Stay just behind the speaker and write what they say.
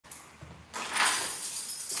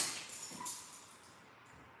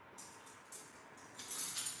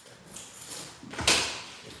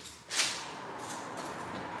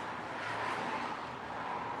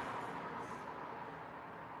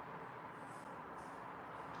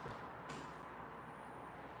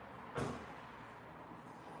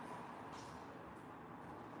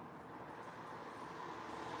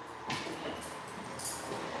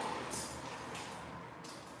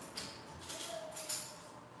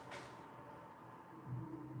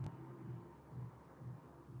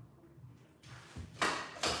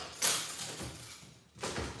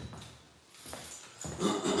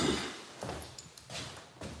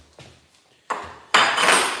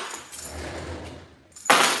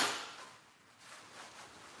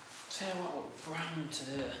Tell you what brand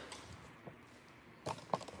today.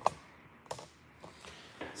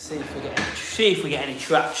 See if we get any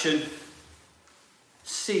traction.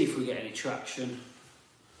 See if we get any traction.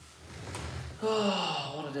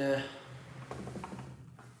 Oh, what a day.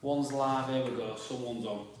 One's live, here we go, someone's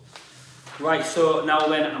on. Right, so now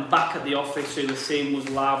then, I'm back at the office. So the scene was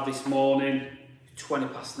live this morning,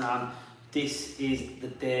 9:20. This is the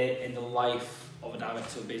day in the life of a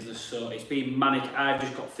director of business. So it's been manic. I've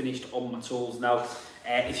just got finished on my tools now.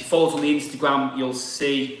 If you follow us on the Instagram, you'll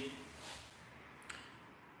see.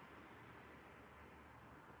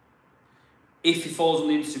 If you follow us on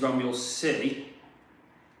the Instagram, you'll see.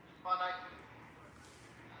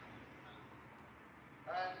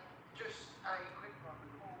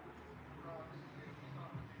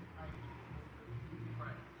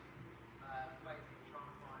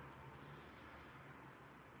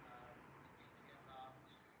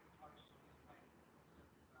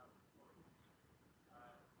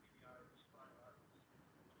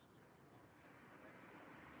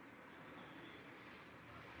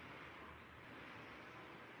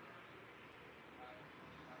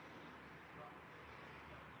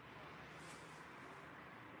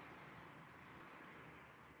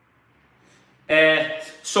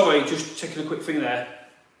 Sorry, just checking a quick thing there.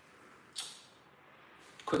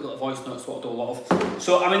 Quick little voice note, that's what I do a lot of.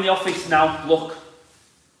 So I'm in the office now. Look,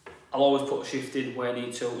 I'll always put a shift in where I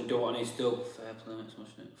need to and do what I need to do. Fair play,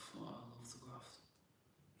 smashing it. Oh, I love the graft.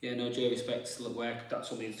 Yeah, no, J Respect, still at work. That's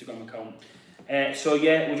on the Instagram account. So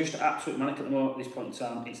yeah, we're just absolutely manic at the moment at this point in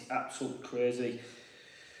time. It's absolutely crazy.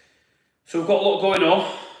 So we've got a lot going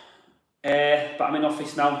on. But I'm in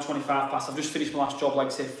office now, 25 past. I've just finished my last job. Like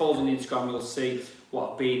I said, follow on the Instagram, you'll see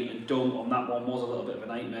what I've been and done on that one. Was a little bit of a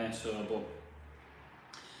nightmare, so, but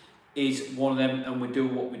is one of them, and we do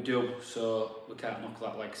what we do, so we can't knock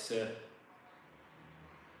that, like I say.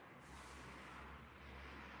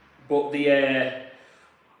 But the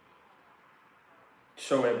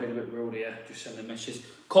sorry, I've been a bit rude here, just sending messages.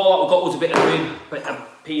 Call out we got was a bit of rain, but I'm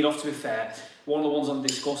peeing off, to be fair. One of the ones I've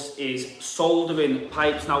discussed is soldering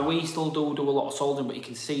pipes. Now we still do a lot of soldering, but you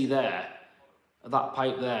can see there, that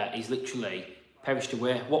pipe there is literally perished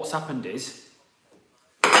away. What's happened is,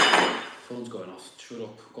 phone's going off, shut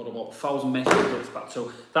up. Got about 1,000 messages back.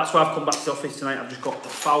 So that's why I've come back to the office tonight. I've just got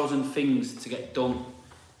 1,000 things to get done.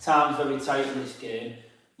 Time's very tight in this game.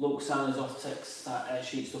 Luke Sanders off text, that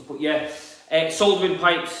sheet stuff. But yeah, soldering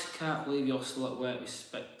pipes. Can't believe you're still at work.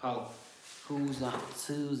 Respect, pal. Who's that?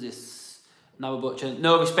 Who's this? No, Butcher.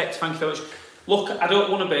 No respect, thank you very much. Look, I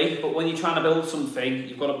don't want to be, but when you're trying to build something,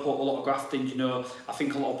 you've got to put a lot of graft in, you know. I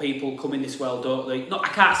think a lot of people come in this world, don't they? No, I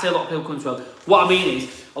can't say a lot of people come in this world. What I mean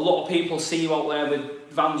is, a lot of people see you out there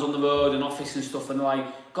with vans on the road and office and stuff, and they're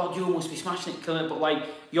like, God, you must be smashing it, killing it. But like,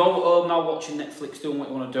 you're at home now watching Netflix, doing what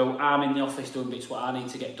you want to do. I'm in the office doing bits what I need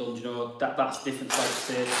to get done, you know. That's different, like I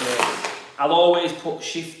say. So I'll always put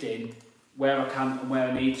shift in where I can and where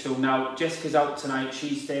I need to. Now, Jessica's out tonight.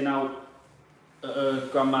 She's staying out at her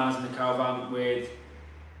grandma's in the caravan with,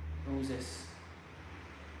 who's this?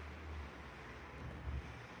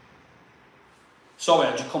 Sorry,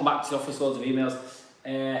 I just come back to the office, loads of emails.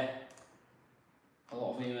 A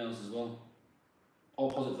lot of emails as well.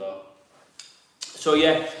 All positive though. So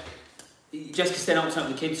yeah, Jessica's staying out tonight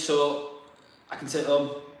with the kids, so I can sit home,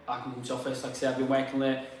 I can come to the office. Like I say, I've been working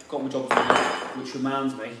late, got my job done, which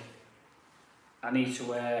reminds me, I need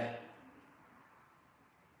to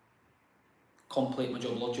complete my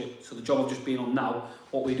job logic. So the job I've just been on now,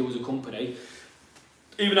 what we do as a company,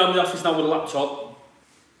 even though I'm in the office now with a laptop,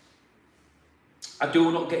 I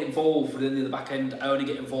do not get involved with any of the back end. I only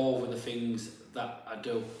get involved with the things that I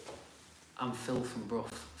do. I'm Phil from Brough.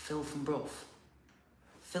 Phil from Brough.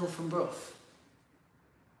 Phil from Brough.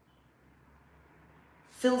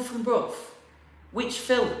 Phil from Brough. Which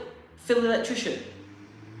Phil? Phil the electrician?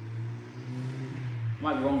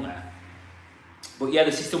 Might be wrong there. But yeah,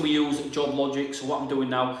 the system we use, Job Logic. So what I'm doing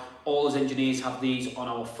now, all as engineers have these on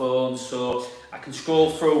our phones, so I can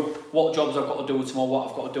scroll through what jobs I've got to do tomorrow, what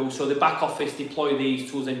I've got to do. So the back office deploy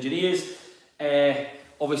these to us engineers.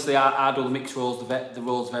 Obviously, I do the mixed roles, the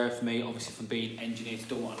roles vary for me, obviously from being engineer to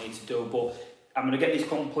do what I need to do. But I'm going to get this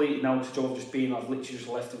completed now. It's a job I've just been, I've literally just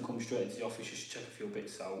left and come straight into the office just to check a few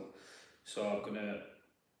bits out. So I'm going to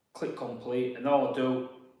click complete, and all I do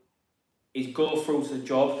is go through to the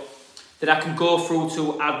job. Then I can go through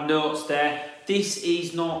to add notes there. This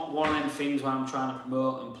is not one of them things where I'm trying to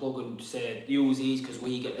promote and plug and say, use these because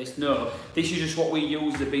we get this. No, this is just what we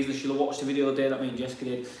use as a business. You'll have watched the video today that me and Jessica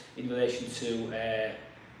did in relation to,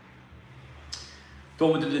 the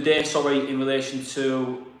one we did today, sorry, in relation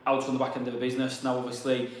to how to run the back end of a business. Now,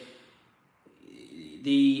 obviously,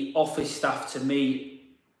 the office staff to me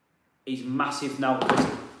is massive now, because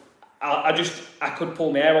I could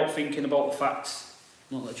pull my hair out thinking about the facts.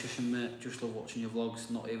 Not electrician, mate, just love watching your vlogs,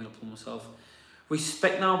 not even upon myself.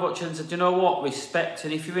 Respect now, Butcher, do you know what? Respect,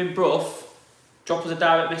 and if you're in Brough, drop us a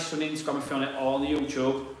direct message on Instagram if you're on it, or on the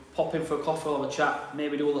YouTube. Pop in for a coffee, we'll have a chat,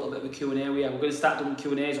 maybe do a little bit of a Q&A. We're going to start doing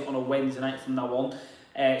Q&As on a Wednesday night from now on.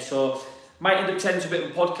 So, might end up turning to a bit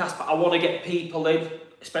of a podcast, but I want to get people in,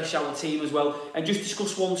 especially our team as well, and just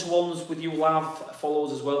discuss one-to-ones with you live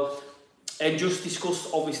followers as well. And just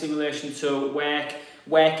discuss, obviously, in relation to work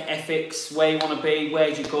ethics, where you want to be,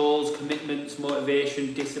 where's your goals, commitments,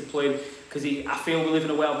 motivation, discipline. Because I feel we live in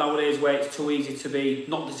a world nowadays where it's too easy to be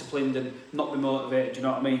not disciplined and not be motivated, do you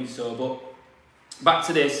know what I mean? So, but back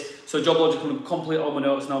to this. So, job logic, I'm going to complete all my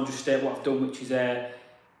notes and I'll just state what I've done, which is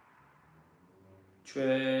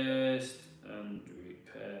traced and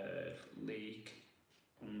repaired leak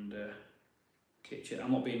under kitchen.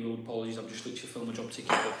 I'm not being rude, apologies, I'm just literally filming my job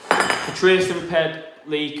ticket. But traced and repaired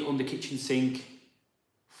leak under kitchen sink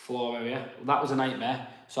floor area. Well, that was a nightmare.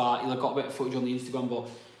 So you'll have got a bit of footage on the Instagram, but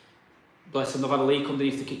bless them, I've had a leak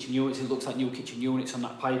underneath the kitchen units. It looks like new kitchen units on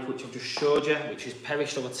that pipe, which I've just showed you, which has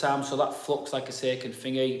perished over time. So that flux, like I say, can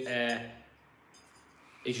thingy,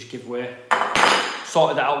 it just give way.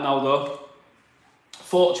 Sorted that out now though.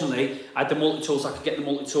 Fortunately, I had the multi-tool, so I could get the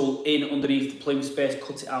multi-tool in underneath the plume space,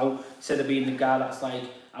 cut it out, instead of being the guy that's like,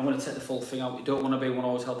 I'm going to take the full thing out. We don't want to be, we want to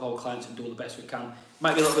always help our clients and do the best we can.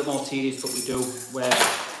 Might be a little bit more tedious, but we do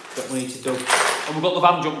what we need to do. And we've got the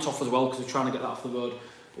van jumped off as well, because we're trying to get that off the road.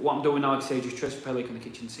 But what I'm doing now, like I say, just trace repair leak on the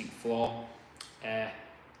kitchen sink floor,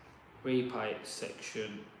 repipe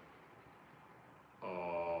section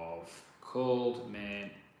of cold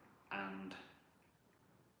main and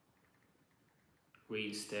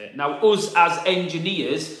reinstate. Now, us as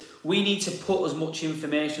engineers, we need to put as much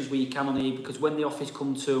information as we can on here, because when the office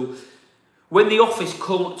come to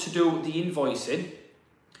do the invoicing,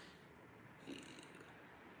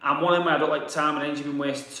 I'm one of them, I don't like time and energy being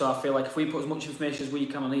wasted, so I feel like if we put as much information as we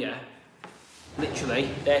can on here, literally,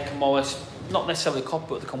 they can more or less, not necessarily copy,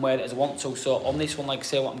 but they can wear it as they want to. So on this one, like I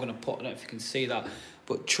say, what I'm going to put, I don't know if you can see that,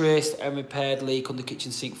 but traced and repaired leak on the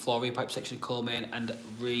kitchen sink floor, repipe section of coal main, and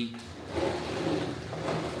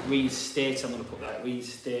restated, I'm going to put that,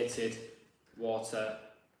 restated water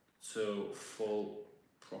to full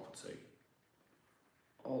property.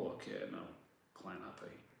 All okay now, client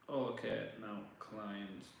happy. All okay now,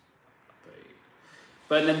 client happy.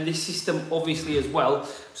 But then this system obviously as well,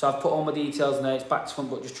 so I've put all my details in there, it's back to front,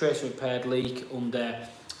 but just trace repaired leak under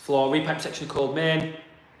floor, repipe section of cold main.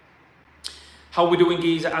 How we doing,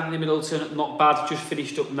 geezer? Anthony Middleton, not bad, just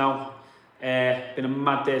finished up now. Been a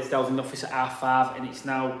mad day today. I was in the office at 5:30 and it's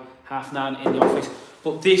now 9:30 in the office.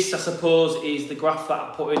 But this, I suppose, is the graph that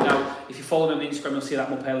I put in now. If you follow me on Instagram, you'll see that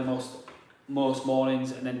I'm up early most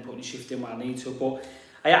mornings and then putting a shift in when I need to. But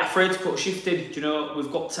I ain't afraid to put a shift in. Do you know,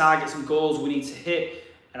 we've got targets and goals we need to hit,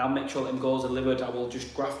 and I'll make sure that them goals are delivered. I will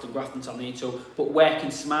just graft until I need to. But working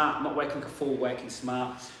smart, not working like a fool, working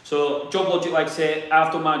smart. So, job logic, like I say,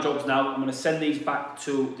 I've done my jobs now. I'm going to send these back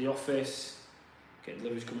to the office. Okay,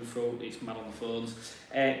 deliveries coming through. It's mad on the phones.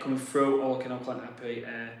 Coming through. All okay, client happy.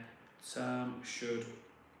 Sam should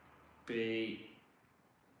be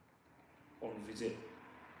on visit.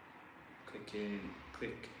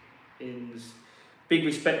 Click ins. Big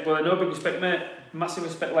respect, boy. No, big respect, mate. Massive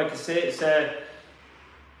respect, like I say. It's a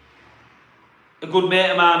good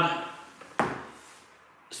mate of mine. I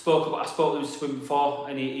spoke with him before,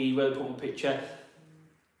 and he really put my picture.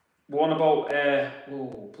 One about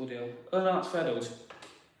oh bloody hell. Oh no, that's fair dude.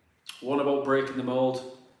 One about breaking the mould.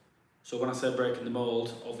 So when I say breaking the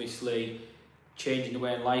mould, obviously changing the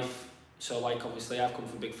way in life. So like obviously I've come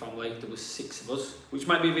from a big family, there was 6 of us, which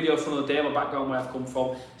might be a video for another day, my background where I've come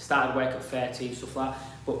from, started work at 13, stuff like that,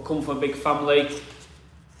 but come from a big family.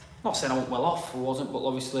 Not saying I wasn't well off, I wasn't, but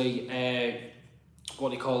obviously, what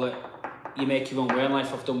do you call it, you make your own way in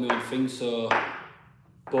life. I've done my own thing, so,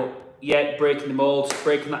 but yeah, breaking the mould,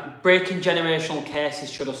 breaking generational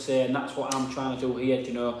curses, should I say, and that's what I'm trying to do here.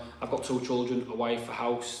 You know, I've got 2 children, a wife, a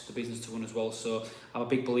house, the business to run as well, so I'm a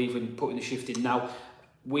big believer in putting the shift in now.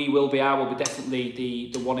 I will be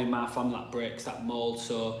definitely the one in my family that breaks that mould,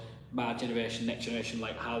 so my generation, next generation,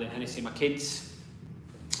 like Harley and Hennessy, my kids,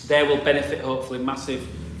 they will benefit hopefully massive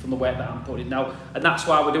from the work that I'm putting in now. And that's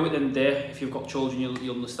why we do it at the end of the day. If you've got children,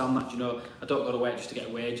 you'll understand that, you know, I don't go to work just to get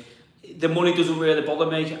a wage. The money doesn't really bother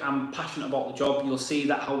me. I'm passionate about the job. You'll see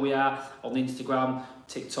that how we are on the Instagram,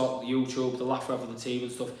 TikTok, the YouTube, the laugh of the team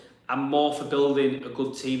and stuff. I'm more for building a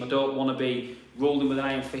good team. I don't want to be ruling with an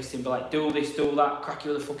iron fist and be like, do this, do that, crack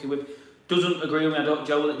you with a fucking whip. doesn't agree with me, I don't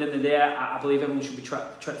gel with it. At the end of the day, I believe everyone should be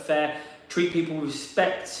treated fair, treat people with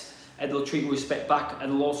respect, and they'll treat you with respect back,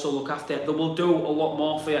 and they'll also look after it. They will do a lot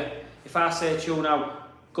more for you. If I say to you now,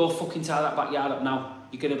 go fucking tie that backyard up now,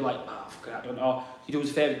 you're going to be like, oh, fuck it, I don't know. You do us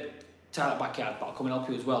a favour, tie that backyard, but I'll come and help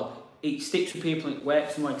you as well. It sticks with people and it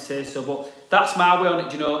works, and like I say so. But that's my way on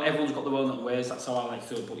it, you know. Everyone's got their own little ways, that's how I like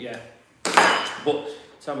to do it. But yeah. But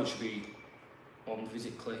time should be on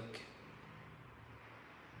visit click.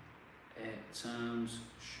 Times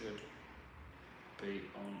should be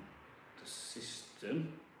on the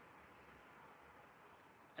system.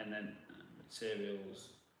 And then materials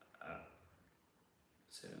at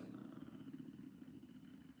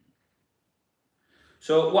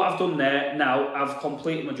so what I've done there now, I've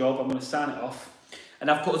completed my job. I'm going to sign it off,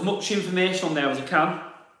 and I've put as much information on there as I can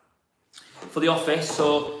for the office.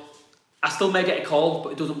 So I still may get a call,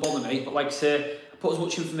 but it doesn't bother me. But like I say, I put as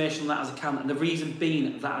much information on that as I can, and the reason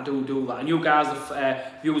being that I do that. And you guys,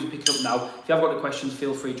 viewers are picking up now. If you have got any questions,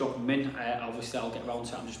 feel free to drop them in. Obviously, I'll get around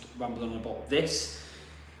to it. I'm just rambling on about this.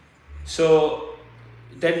 So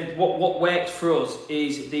then what works for us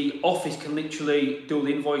is the office can literally do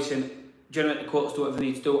the invoicing, generate the quotes, do whatever they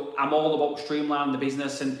need to do. I'm all about streamlining the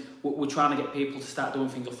business, and we're trying to get people to start doing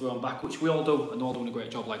things off their own back, which we all do, and they're all doing a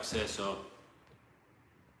great job, like I say.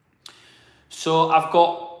 So I've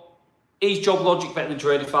got, is Job Logic better than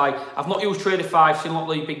Tradify? I've not used Tradify. I've seen a lot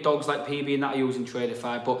of the big dogs like PB and that are using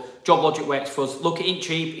Tradify, but Job Logic works for us. Look, it ain't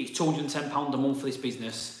cheap. It's £210 a month for this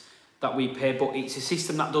business that we pay, but it's a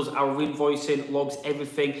system that does our invoicing, logs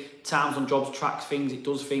everything, times on jobs, tracks things, it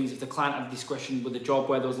does things. If the client had discretion with the job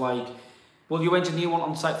where there was like, well, your engineer wasn't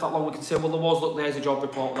on site for that long, we can say, well, there was, look, there's a job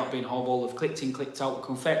report without being horrible, they've clicked in, clicked out, we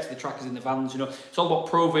can fetch the trackers in the vans, you know. It's all about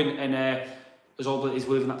proving, and there's all that is,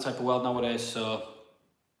 we live in that type of world nowadays, so.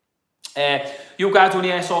 You guys do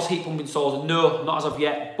any air source heat pump installs? No, not as of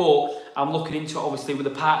yet, but I'm looking into it. Obviously with the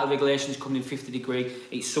part of the regulations coming in 50 degree,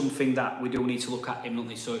 it's something that we do need to look at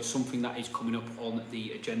imminently, so it's something that is coming up on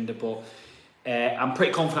the agenda. But I'm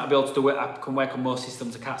pretty confident I'll be able to do it. I can work on most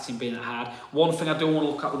systems, I can't see being that hard. One thing I do want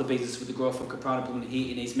to look at with the business, with the growth of Caprano Plumbing and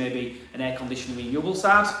Heating, is maybe an air conditioning renewable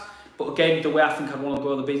side. But again, the way I think I'd want to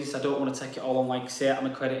grow the business, I don't want to take it all on, like say I'm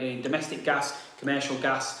accredited in domestic gas, commercial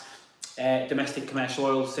gas, domestic commercial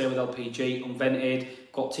oil, say with LPG, unvented,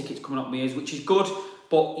 got tickets coming up my ears, which is good,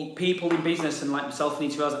 but people in business and like myself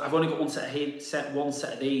need to realise I've only got one set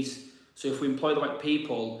of these. So if we employ the right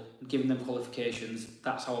people and give them qualifications,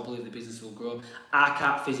 that's how I believe the business will grow. I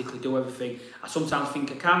can't physically do everything. I sometimes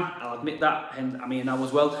think I can, I'll admit that, and I mean now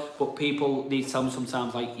as well, but people need to tell me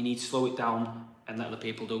sometimes, like, you need to slow it down and let other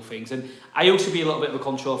people do things. And I used to be a little bit of a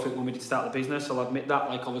control freak when we did start the business, I'll admit that.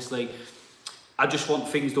 Like, obviously, I just want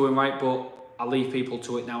things doing right, but I leave people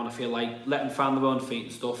to it now, and I feel like let them find their own feet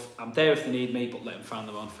and stuff. I'm there if they need me, but let them find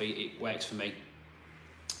their own feet. It works for me.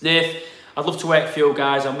 Nath, I'd love to work for you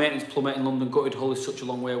guys. Our maintenance plumber in London, Gutted Hull is such a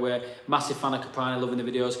long way away. Massive fan of Caprano, loving the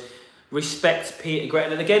videos. Respect Peter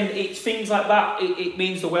Gretton. And again, it's things like that. It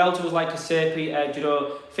means the world to us, like I say, Peter. You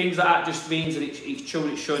know, things like that just means that it's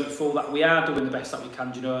showing full that we are doing the best that we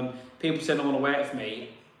can. You know, and people say they want to work for me.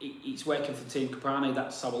 It's working for Team Caprano,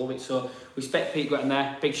 that's how I love it. So respect Pete Gretton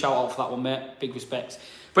there. Big shout out for that one, mate. Big respects.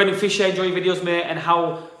 Brendan Fisher, enjoy your videos, mate, and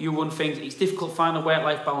how you run things. It's difficult to find a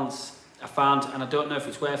work-life balance, I found, and I don't know if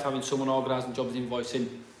it's worth having someone organising jobs and invoicing.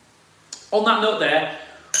 On that note there,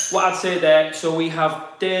 what I'd say there, so we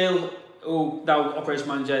have Dale, who now operations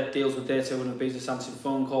manager, deals with data, running the business, answering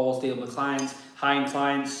phone calls, dealing with clients, hiring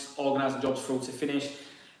clients, organising jobs through to finish.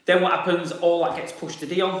 Then what happens, all that gets pushed to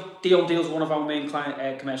Dion. Dion deals with one of our main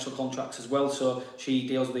client commercial contracts as well, so she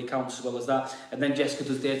deals with the accounts as well as that. And then Jessica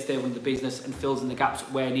does day-to-day running the business and fills in the gaps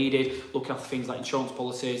where needed, looking after things like insurance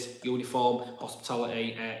policies, uniform,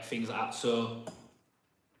 hospitality, things like that. So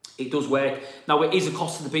it does work. Now, it is a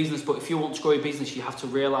cost to the business, but if you want to grow your business, you have to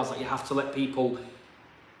realise that you have to let people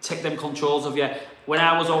take them controls of you. When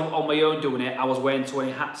I was on my own doing it, I was wearing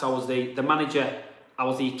 20 hats. I was the manager, I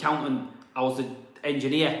was the accountant, I was the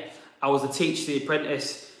engineer, I was the teacher, the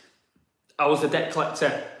apprentice, I was the debt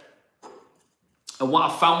collector. And what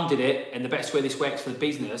I found in it, and the best way this works for the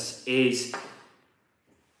business, is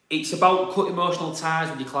it's about cutting emotional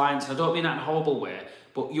ties with your clients. I don't mean that in a horrible way,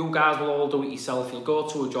 but you guys will all do it yourself. You'll go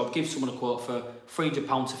to a job, give someone a quote for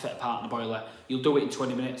 £300 to fit a part in a boiler. You'll do it in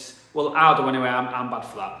 20 minutes. Well, I'll do anyway, I'm bad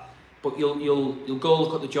for that. But you'll go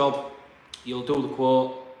look at the job, you'll do the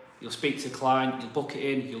quote, you'll speak to the client, you'll book it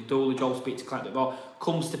in, you'll do the job, speak to the client a bit more.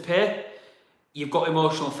 Comes to pay, you've got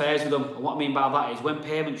emotional affairs with them. And what I mean by that is when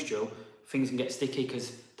payment's due, things can get sticky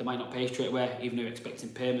because they might not pay straight away, even though you're expecting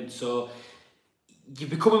payment. So you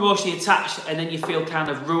become emotionally attached, and then you feel kind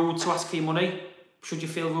of rude to ask for your money. Should you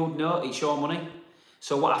feel rude? No, it's your money.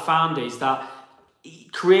 So what I found is that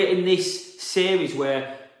creating this series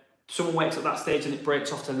where someone wakes up that stage and it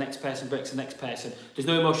breaks off to the next person, breaks to the next person. There's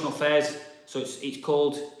no emotional phase. So it's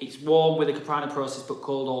cold, it's warm with the Caprano process, but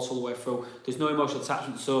cold also the way through. There's no emotional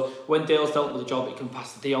attachment. So when Dale's dealt with the job, it can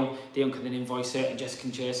pass to Dion. Dion can then invoice it, and Jessica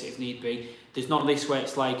can chase it if need be. There's none of this where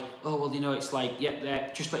it's like, oh, well, you know, it's like,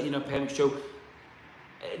 yeah, just let you know, payments due.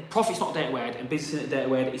 Profit's not data weighted, and business isn't data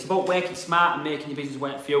weighted. It's about working smart and making your business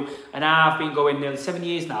work for you. And I've been going nearly 7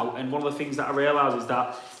 years now, and one of the things that I realised is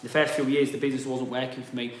that the first few years the business wasn't working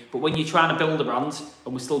for me. But when you're trying to build a brand,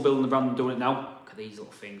 and we're still building the brand and doing it now, look at these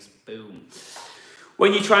little things, boom.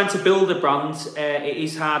 When you're trying to build a brand, it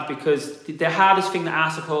is hard, because the hardest thing that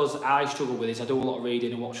I suppose I struggle with is I do a lot of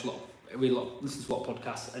reading and watch listen to a lot of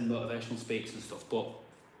podcasts and motivational speaks and stuff, but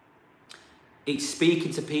it's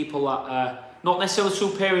speaking to people that are not necessarily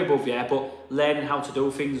superior above you, but learning how to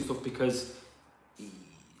do things and stuff, because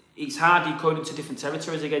it's hard. You're going into different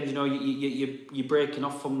territories again. You know, you're breaking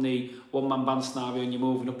off from the one-man band scenario and you're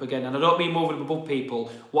moving up again. And I don't mean moving up above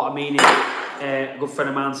people. What I mean is, a good friend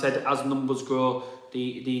of mine said, as numbers grow,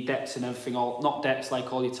 the debts and everything, all not debts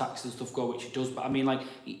like all your taxes and stuff go, which it does, but I mean, like,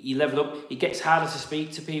 you level up. It gets harder to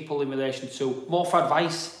speak to people in relation to more for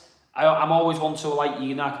advice. I'm always one to, like,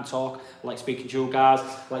 you and I can talk. I like speaking to you guys.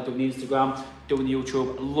 I like doing the Instagram, doing the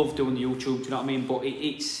YouTube. I love doing the YouTube. Do you know what I mean? But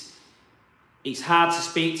it's hard to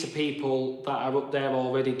speak to people that are up there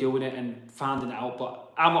already doing it and finding it out.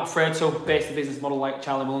 But I'm not afraid to base the business model like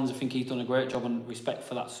Charlie Mullins. I think he's done a great job, and respect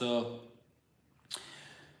for that.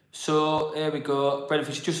 So here we go.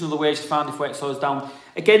 Benefits, just another way to find if work slows down.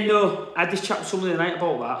 Again, no, I had this chat with someone the other night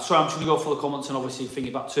about that. So I'm just going to go full of comments and obviously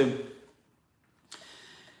thinking back to him.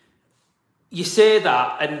 You say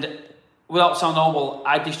that, and without sounding normal,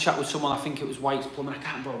 I had this chat with someone, I think it was White's Plumbing, I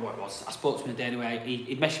can't remember what it was. I spoke to him today anyway.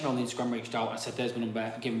 He'd messaged me on Instagram, reached out, I said, there's my number,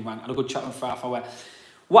 I gave him a rank. I had a good chat with him for half an hour.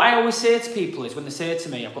 What I always say to people is, when they say to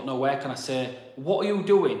me, I've got no work, and I say, what are you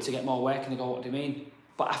doing to get more work? And they go, what do you mean?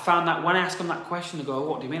 But I found that when I ask them that question, they go,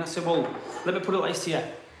 what do you mean? I say, well, let me put it like this to you.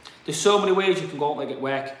 There's so many ways you can go out there and get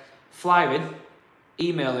work. Flying,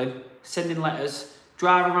 emailing, sending letters,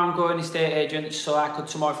 driving around, going to estate agents. So I could,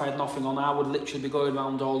 tomorrow if I had nothing on, I would literally be going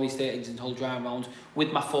around all the estate agents until driving around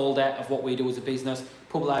with my folder of what we do as a business,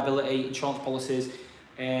 public liability, insurance policies,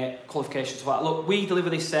 qualifications, stuff like that. Look, we deliver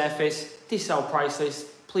this service, this is our price list,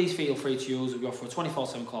 please feel free to use it. We offer a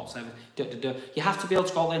 24/7 call service. You have to be able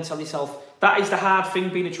to go out there and tell yourself. That is the hard thing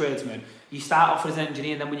being a tradesman. You start off as an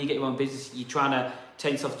engineer, and then when you get your own business, you're trying to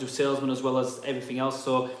take yourself to a salesman as well as everything else.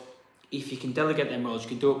 So if you can delegate them roles, you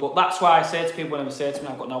can do it. But that's why I say to people, whenever they say to me,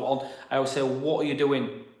 I've got no on, I always say, what are you doing?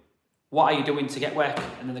 What are you doing to get work?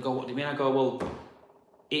 And then they go, what do you mean? I go, well,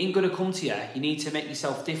 it ain't going to come to you. You need to make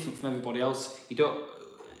yourself different from everybody else. You don't,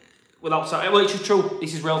 well, it's just true.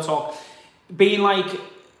 This is real talk. Being like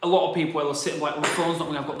a lot of people will sit and like, my phone's not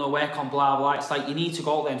ringing, I've got no work on, blah, blah. It's like, you need to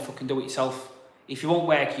go out there and fucking do it yourself. If you want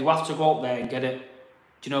work, you have to go out there and get it.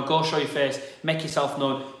 Do you know, go show your face, make yourself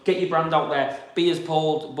known, get your brand out there, be as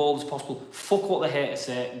bold as possible. Fuck what the haters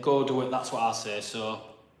say, go do it, that's what I say. So,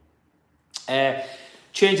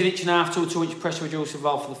 changing 1.5 inch to a 2 inch pressure reducer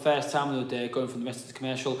valve for the first time the other day, going from domestic to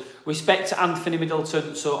commercial. Respect to Anthony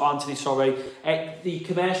Middleton,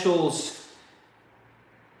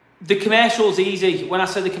 the commercial's easy. When I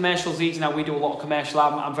say the commercial's easy now, we do a lot of commercial.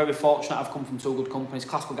 I'm very fortunate. I've come from 2 good companies,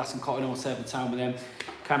 Classical Gas and Cotton. I was serving time with them.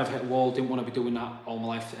 Kind of hit a wall. Didn't want to be doing that all my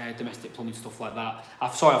life. Domestic plumbing, stuff like that.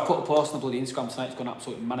 I've put a post on the bloody Instagram tonight. It's gone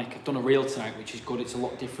absolutely manic. I've done a reel tonight, which is good. It's a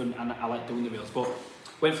lot different, and I like doing the reels. But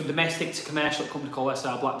went from domestic to commercial at a company called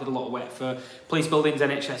SR Black. Did a lot of work for police buildings,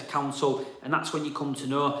 NHS, council, and that's when you come to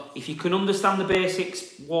know, if you can understand the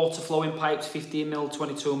basics, water flowing pipes, 15mm,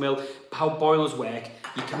 22mm, how boilers work,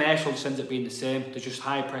 your commercial just ends up being the same. There's just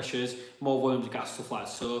high pressures, more volumes of gas, stuff like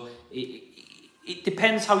that. So it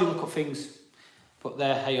depends how you look at things. But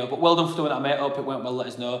there, hey, but well done for doing that, mate. Hope it went well, let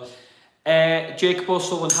us know. Jacob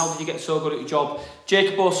O'Sullivan, how did you get so good at your job?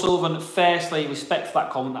 Jacob O'Sullivan, firstly, respect for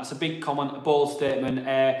that comment. That's a big comment, a bold statement.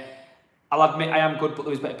 I'll admit I am good, but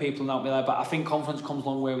there's better people out there. But I think confidence comes a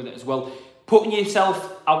long way with it as well. Putting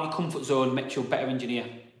yourself out your comfort zone makes you a better engineer.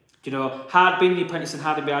 Do you know, hard being the apprentice and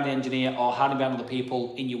hard being the engineer, or hard being other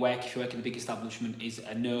people in your work, if you work in a big establishment, is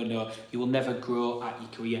a no-no. You will never grow at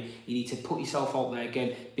your career. You need to put yourself out there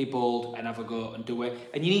again, be bold and have a go and do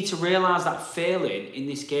it. And you need to realise that failing in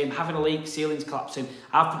this game, having a leak, ceilings collapsing,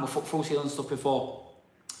 I've put my foot through ceiling stuff before.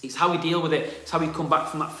 It's how we deal with it. It's how we come back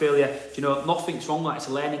from that failure. Do you know, nothing's wrong with it. It's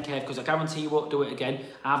a learning curve, because I guarantee you won't do it again.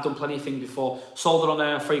 I've done plenty of things before. Soldered on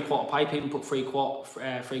a 3/4 pipe, even put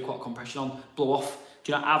 3/4 compression on, blow off.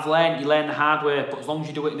 do you know, I've learned, you learn the hard way, but as long as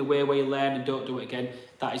you do it in the way where you learn and don't do it again,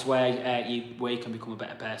 that is where you can become a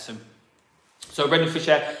better person. So Brendan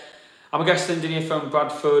Fisher, I'm a guest engineer from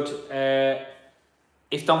Bradford.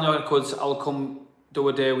 If Daniel could, I'll come do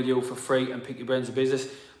a day with you for free and pick your brains of business.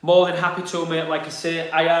 More than happy to, mate. Like I say,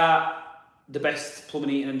 I am the best plumbing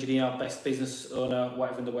heating engineer, best business owner,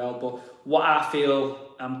 whatever in the world. But what I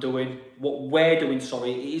feel I'm doing, what we're doing,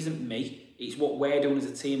 sorry, it isn't me. It's what we're doing as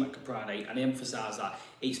a team at Caprani, and I emphasise that.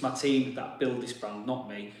 It's my team that build this brand, not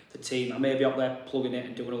me. The team, I may be up there plugging it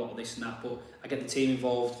and doing a lot of this and that, but I get the team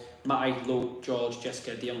involved. Matty, Luke, George,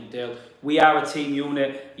 Jessica, Dion, Dale. We are a team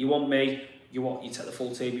unit. You want me, you take the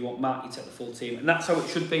full team. You want Matt, you take the full team. And that's how it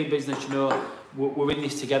should be in business, you know. We're in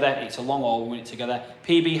this together. It's a long haul, we're in it together.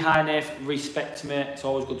 PB Hynef, respect me. It's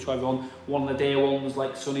always good to everyone. One of the day ones,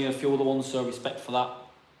 like Sonny and a few other ones, so respect for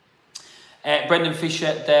that. Brendan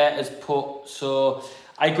Fisher there has put, so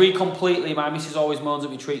I agree completely. My missus always moans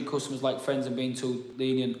at me treating customers like friends and being too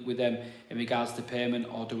lenient with them in regards to payment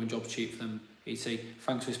or doing jobs cheap for them. EC,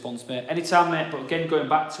 thanks for response, mate. Anytime, mate, but again, going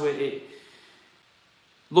back to it,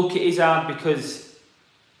 look, it is hard because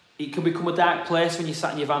it can become a dark place when you're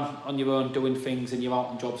sat in your van on your own doing things and you're out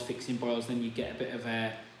on jobs fixing boilers, then you get a bit of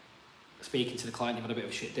speaking to the client, you've had a bit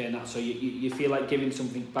of a shit day and that, so you feel like giving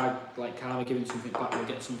something back, like karma, giving something back or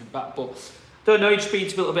getting something back, but don't know, you just be a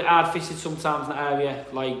little bit hard-fisted sometimes in that area,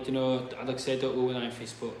 like, you know, like I said, don't go with iron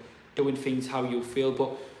fist, but doing things how you feel.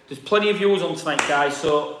 But there's plenty of views on tonight, guys,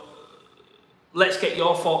 so let's get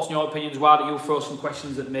your thoughts and your opinions. Why don't you throw some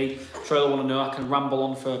questions at me? I'm sure I want to know. I can ramble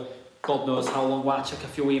on for God knows how long. While I check a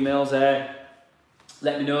few emails there.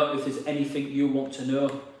 Let me know if there's anything you want to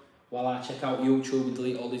know while I check out YouTube and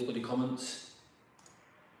delete all these bloody comments.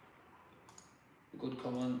 Good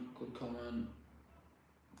comment, good comment,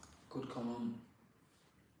 good comment.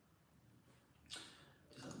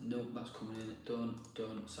 Nope, that's coming in. Don't.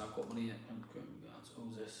 So I've got one here.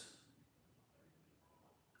 Who's this?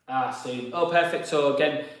 See. Oh, perfect. So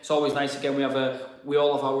again, it's always nice. Again, we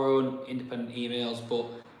all have our own independent emails, but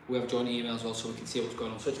we have joint emails as well, so we can see what's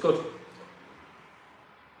going on. So it's good.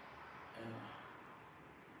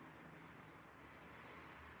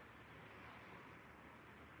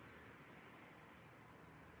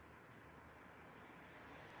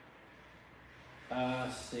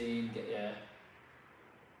 Yeah.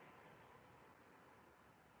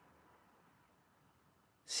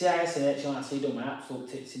 CIS and HMRC do my absolute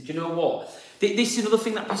tits. Do you know what? This is another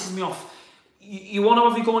thing that pisses me off. You want to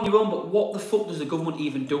have you go on your own, but what the fuck does the government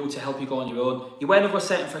even do to help you go on your own? You went over a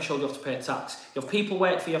certain threshold, you have to pay tax. You have people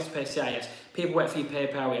work for you, have to pay CIS. People work for you, pay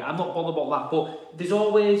power. I'm not bothered about that, but there's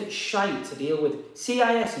always shite to deal with.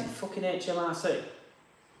 CIS and fucking HMRC.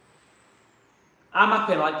 I'm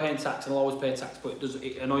happy, I like paying tax, and I'll always pay tax, but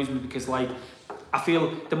it annoys me because, like, I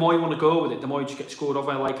feel the more you want to go with it, the more you just get screwed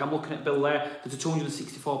over. Like, I'm looking at a bill there, there's a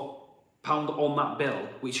 £264 on that bill,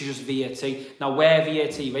 which is just VAT. Now, we're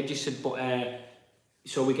VAT registered, but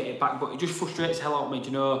so we get it back, but it just frustrates the hell out of me, do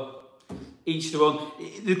you know? Each their own.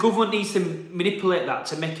 The government needs to manipulate that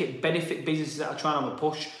to make it benefit businesses that are trying to have a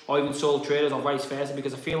push, or even sole traders, or vice versa,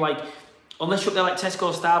 because I feel like, unless you're up there like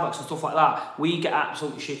Tesco, Starbucks and stuff like that, we get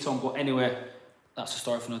absolutely shit on. But anyway, that's a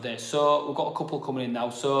story for another day. So we've got a couple coming in now.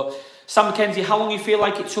 So Sam McKenzie, how long do you feel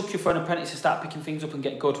like it took you for an apprentice to start picking things up and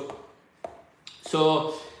get good?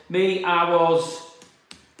 So me, I was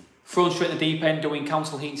thrown straight in the deep end doing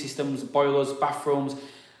council heating systems, boilers, bathrooms.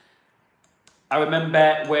 I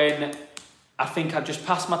remember when I think I'd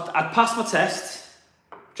passed my test,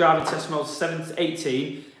 driving test when I was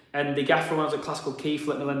 18, and the gaffer when I was at Classical Keith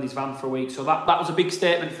let me lend his van for a week. So that was a big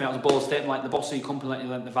statement for me. That was a bold statement. Like, the boss of your company let me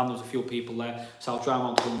lend the van. There was a few people there, so I was driving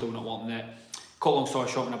around to London not wanting it. Cut long story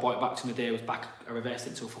short, when I bought it back to my day, it was back. I reversed it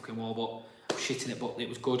into a fucking wall, but I was shitting it, but it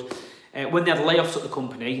was good. When they had layoffs at the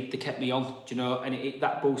company, they kept me on, do you know, and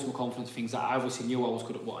that boosted my confidence, things that I obviously knew I was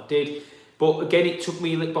good at what I did. But again, it took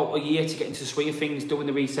me about a year to get into the swing of things, doing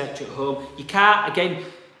the research at home. You can't, again,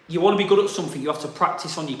 you want to be good at something, you have to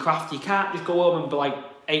practice on your craft. You can't just go home and be like,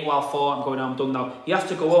 8 while 4, I'm going home, I'm done now. You have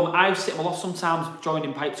to go home. I sit in my loft sometimes,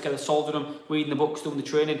 joining pipes together, soldering them, reading the books, doing the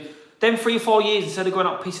training. Then 3 or 4 years, instead of going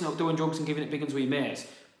out pissing up, doing drugs and giving it big ones with your mates,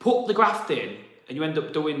 put the graft in, and you end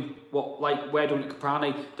up doing what, like, we're doing at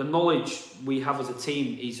Caprani. The knowledge we have as a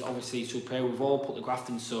team is obviously superior. We've all put the graft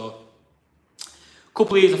in, so a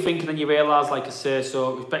couple of years of thinking, and you realise, like I say,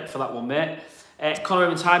 so respect for that one, mate. Connor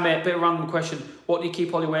Evans, hi mate, bit of a random question. What do you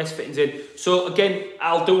keep all your waste fittings in? So again,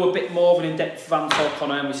 I'll do a bit more of an in-depth van talk,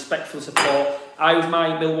 Connor, and respect for the support. I use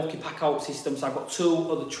my Milwaukee pack-out system, so I've got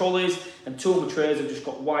 2 other trolleys, and 2 of the trays have just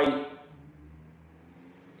got white.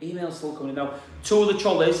 Email's still coming in now. 2 of the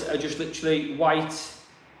trolleys are just literally white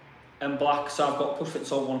and black, so I've got push fit and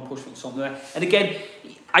salt one and push fit and salt there. And again,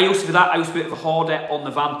 I used to be that. I used to be a bit of a hoarder on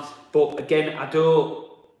the van, but again, I don't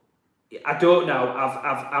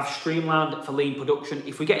now. I've streamlined for lean production.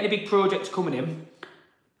 If we get any big projects coming in,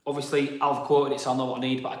 obviously I've quoted it, so I know what I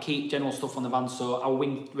need. But I keep general stuff on the van, so our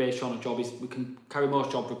win ratio on a job is we can carry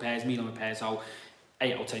most job repairs, meal repairs out.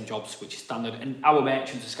 8 out of 10 jobs, which is standard, and our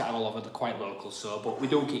merchants are scattered all over, they're quite local, so, but we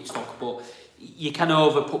do keep stock, but you can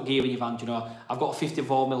over put gear in your van, you know. I've got a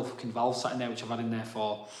 54mm fucking valve sat in there, which I've had in there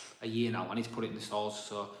for a year now. I need to put it in the stores,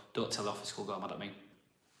 so don't tell the office will go mad at me.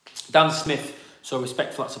 Dan Smith, so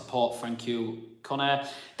respect for that support, thank you, Connor.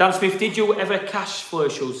 Dan Smith, did you ever cash flow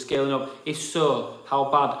issues scaling up? If so, how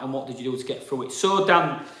bad, and what did you do to get through it? So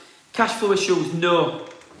Dan, cash flow issues, no.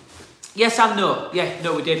 Yes and no. Yeah,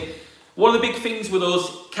 no, we did. One of the big things with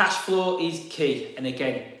us, cash flow is key. And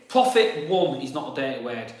again, profit, one, is not a dirty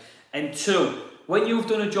word. And two, when you've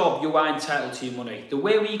done a job, you are entitled to your money. The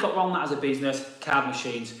way we got around that as a business, card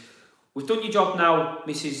machines. We've done your job now,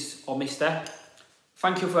 Mrs. or Mr.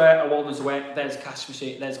 Thank you for awarding us away. There's a cash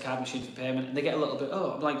machine, there's a card machine for payment. And they get a little bit,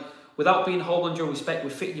 oh, I'm like, without being whole and due respect,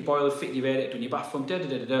 we've fitted your boiler, fitted your radiator, done your bathroom,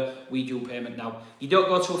 we do payment now. You don't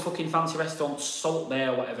go to a fucking fancy restaurant, Salt Bay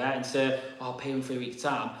or whatever, and say, oh, I'll pay in 3 weeks'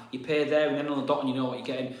 time. You pay there and then on the dot and you know what you're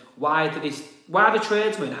getting. Why do the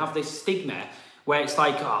tradesmen have this stigma where it's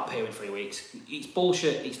like, oh, I'll pay in 3 weeks? It's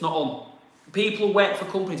bullshit, it's not on. People who work for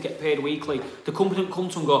companies get paid weekly. The company don't come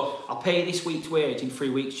to them and go, I'll pay this week's wage in 3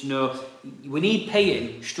 weeks. You know, we need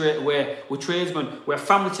paying straight away. We're tradesmen, we're a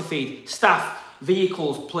family to feed, staff,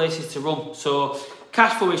 vehicles, places to run. So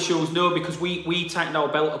cash flow issues, no, because we tighten our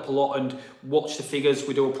belt up a lot and watch the figures.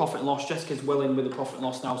 We do a profit and loss. Jessica's well in with the profit and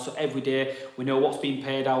loss now, so every day we know what's being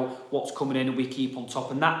paid out, what's coming in, and we keep on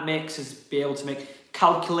top. And that makes us be able to make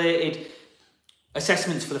calculated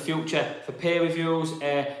assessments for the future, for peer reviews,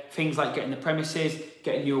 things like getting the premises,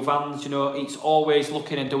 getting new vans, you know. It's always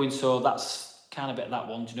looking and doing so. That's kind of a bit of that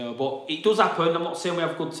one, you know. But it does happen. I'm not saying we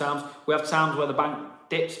have good times. We have times where the bank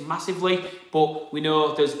dips massively, but we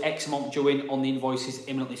know there's X amount due in on the invoices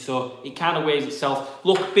imminently, so it kind of weighs itself.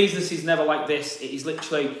 Look, business is never like this. It is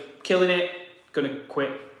literally killing it, gonna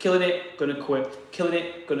quit, killing it, gonna quit, killing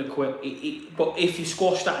it, gonna quit. But if you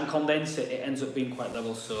squash that and condense it, it ends up being quite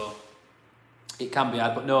level, so it can be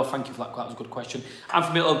hard. But no, thank you for that. That was a good question. I'm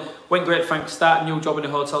from Milton. Went great, thanks. Start a new job in a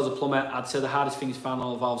hotel as a plumber. I'd say the hardest thing is finding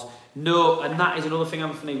all the valves. No, and that is another thing,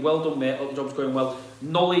 Anthony. Well done, mate. Hope the job's going well.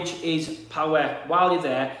 Knowledge is power. While you're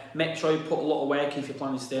there, make sure you put a lot of work if you're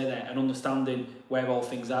planning to stay there and understanding where all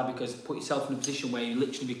things are, because put yourself in a position where you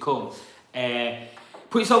literally become,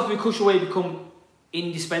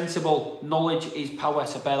 indispensable. Knowledge is power,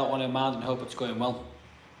 so bear that one in mind and hope it's going well.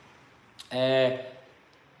 PB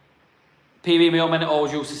Mailmen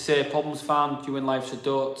always used to say, problems found during life, so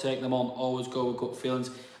don't take them on, always go with gut feelings.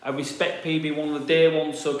 I respect PB, one of the day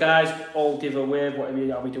ones, so guys, all give a wave,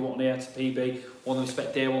 whatever we do on here to PB, one of the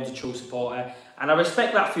respect day one's a true supporter. And I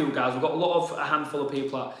respect that for you guys. We've got a handful of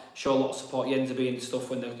people that show a lot of support, Yenzaby and stuff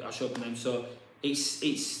when I show up on them, so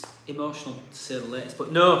it's emotional to say the latest.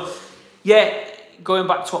 But no, yeah, going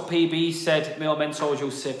back to what PB said, male mentors always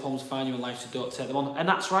used to say, problems find you in life, so don't take them on. And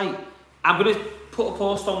that's right. I'm going to put a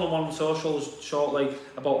post on one of the socials shortly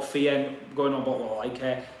about fear, going on about what I like.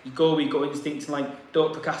 You go with gut instincts and like,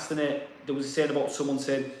 don't procrastinate. There was a saying about someone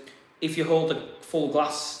saying, if you hold a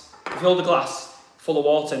glass full of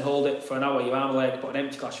water and hold it for an hour, your arm will ache, but an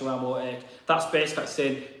empty glass, your arm won't ache. That's basically like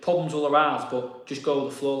saying, problems will arise, but just go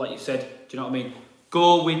with the flow, like you said. Do you know what I mean?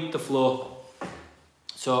 Go with the flow.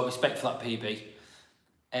 So respect for that, PB.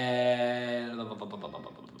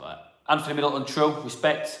 Anthony Middleton, true,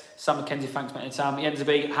 respect. Sam McKenzie, thanks mate, anytime.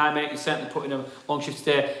 Yenzaby, hi mate, you're certainly putting a long shift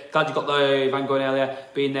today. Glad you got the van going earlier,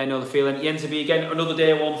 being there, know the feeling. Yenzaby, again, another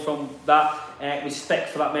day one from that. Respect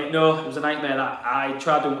for that mate. No, it was a nightmare that. I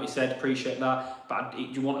tried doing what you said, appreciate that. But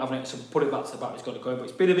you want having it, so put it back to the back, it's got to go. But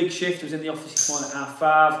it's been a big shift, I was in the office this morning at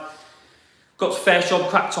 5:30. Got fair job,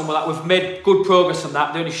 cracked on with that. We've made good progress on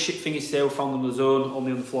that. The only shit thing is still found on the zone, on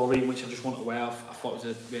the underflooring, which I just want away of. I thought it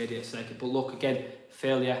was a radiator circuit. But look, again,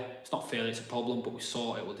 failure. It's not failure, it's a problem, but we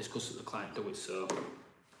saw it. We'll discuss it with the client, do it. So,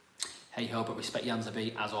 hey ho, but respect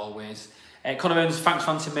Yenzaby as always. Conor Owens, thanks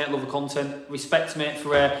for answering, mate. Love the content. Respect, mate,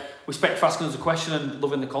 for asking us a question and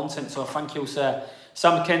loving the content. So thank you, sir.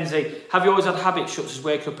 Sam McKenzie, have you always had habits such as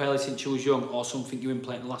waking up early since you was young, or something you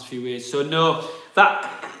implemented in the last few years? So no,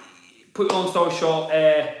 that. Put your long story short,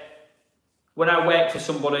 when I worked for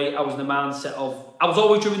somebody, I was in the mindset of, I was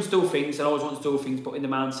always driven to do things, and I always wanted to do things, but in the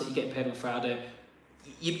mindset, you're getting paid on Friday.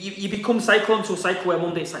 You become cycle into a cycle where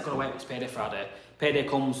Monday, it's like, oh wait, it's payday Friday. Payday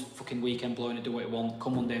comes, fucking weekend blowing and do what you want,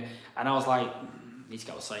 come Monday. And I was like, need to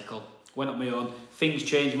get a cycle. went up my own. Things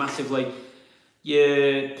changed massively.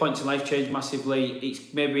 Your points in life changed massively.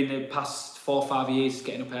 It's maybe in the past 4 or 5 years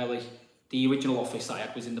getting up early. The original office that I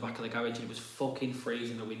had was in the back of the garage and it was fucking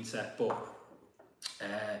freezing in the winter. But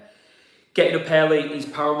getting up early is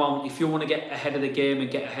paramount. If you want to get ahead of the game and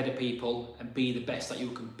get ahead of people and be the best that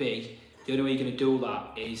you can be, the only way you're going to do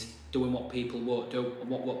that is doing what people won't do. And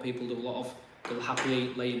what people do a lot of, they'll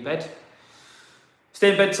happily lay in bed.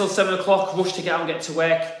 Stay in bed till 7 o'clock, rush to get out and get to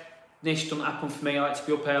work. This doesn't happen for me. I like to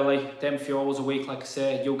be up early, them few hours a week, like I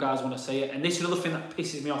say. You guys want to see it. And this is another thing that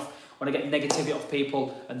pisses me off when I get negativity off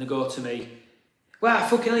people and they go to me, well, I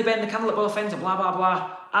fucking only burn the candle at both ends and blah, blah,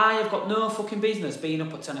 blah. I have got no fucking business being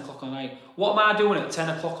up at 10 o'clock on the night. What am I doing at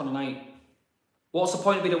 10 o'clock on the night? What's the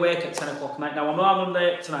point of being awake at 10 o'clock at night? Now, I'm not on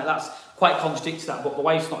late tonight. That's quite contradicts that, but the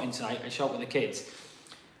wife's not in tonight. I shout with the kids.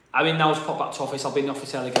 I'm in now to pop back to office. I'll be in the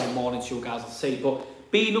office early again in the morning, so you guys will see.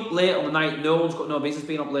 But being up late on the night, no one's got no business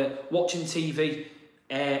being up late. Watching TV,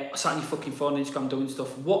 sat on your fucking phone, Instagram, doing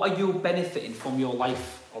stuff. What are you benefiting from your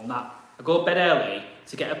life on that? I go to bed early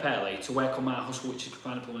to get up early to work on my hustle, which is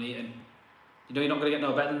trying to put money in. You know, you're not going to get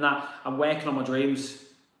no better than that. I'm working on my dreams,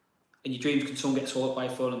 and your dreams can soon get swallowed by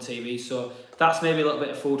phone and TV. So that's maybe a little bit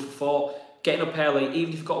of food for thought. Getting up early,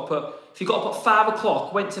 even if you got up at 5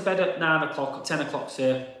 o'clock, went to bed at 9 o'clock, or 10 o'clock,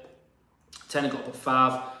 say, 10 o'clock at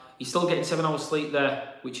 5. You're still getting 7 hours sleep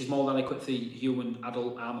there, which is more than adequate for the human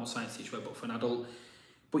adult. I'm not a science teacher, but for an adult.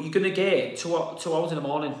 But you're going to get 2 hours in the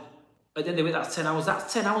morning. At the end of the week, that's 10 hours.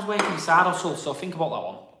 That's 10 hours working side hustle. So think about that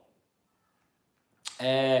one.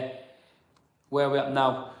 Where are we at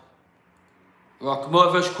now? Rock,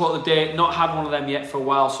 motivation quote of the day. Not had one of them yet for a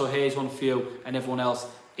while, so here's one for you and everyone else.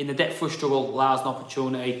 In the debt-free struggle lies an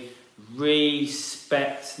opportunity.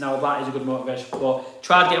 Respect. Now that is a good motivation quote.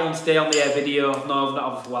 Tried to get one today on the air video. No, I've not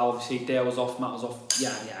had it for a while. Obviously, Dale was off, Matt was off.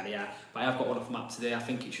 Yeah. But I have got one off Matt today. I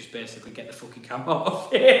think it's just basically get the fucking camera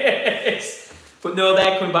off his. But no,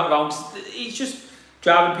 they're coming back round. It's just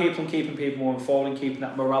driving people and keeping people moving forward and keeping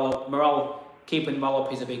that morale, keeping morale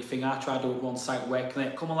up is a big thing. I try to do it one site working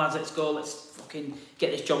it. Come on lads, let's go. Let's fucking get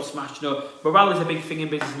this job smashed. No, morale is a big thing in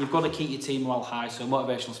business and you've got to keep your team morale high. So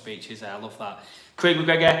motivational speeches, I love that. Craig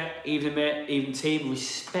McGregor, evening mate, evening team,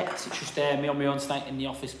 respect. It's just me on my own tonight in the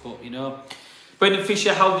office, but you know. Brendan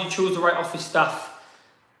Fisher, how did you choose the right office staff?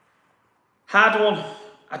 Hard one.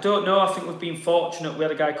 I don't know. I think we've been fortunate. We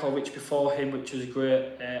had a guy called Rich before him, which was a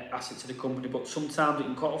great asset to the company. But sometimes you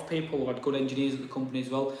can cut off people who had good engineers at the company as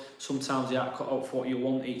well. Sometimes you have to cut out for what you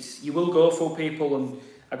want. You will go for people, and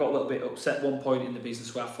I got a little bit upset at one point in the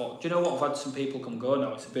business where I thought, do you know what? I've had some people come and go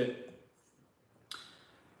now. It's a bit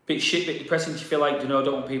shit, bit depressing. You feel like, you know, I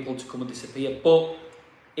don't want people to come and disappear. But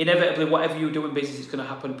inevitably, whatever you do in business, it's going to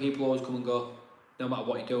happen. People always come and go, no matter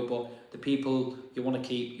what you do. But the people you want to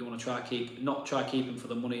keep, you want to try to keep, not try to keep them for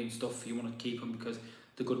the money and stuff. You want to keep them because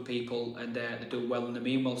they're good people and they do well and they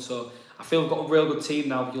mean well. So I feel we've got a real good team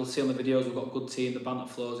now. You'll see on the videos we've got a good team. The banter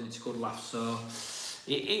flows and it's a good laugh. So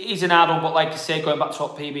it is an add-on, but like I say, going back to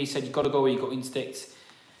what PB said, you've got to go where you've got instinct.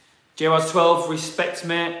 JWAS12, respect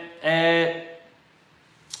mate.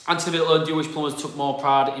 Anthony Middleton and Jewish plumbers took more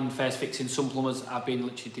pride in first fixing. Some plumbers have been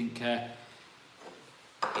literally didn't care.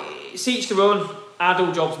 It's each their own. I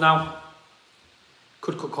do jobs now.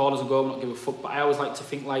 Could cut corners and go, not give a fuck. But I always like to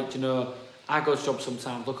think like, you know, I go to jobs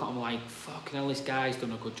sometimes, look at them like, fucking hell, this guy's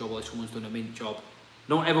done a good job or this woman's done a mint job.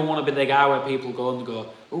 Don't ever want to be the guy where people go and go,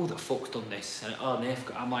 oh, the fuck's done this. And, oh,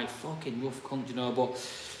 they've I'm like, fucking rough cunt, you know. But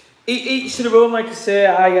each to their own, like I say.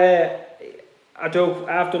 I've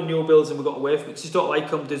done new builds and we got away from it. Just don't like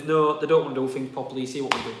them. They don't want to do things properly. You see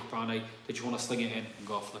what we do at Caprani. They just want to sling it in and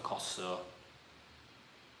go for the cost. So,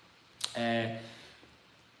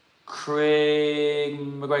 Craig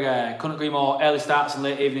McGregor, couldn't agree more. Early starts and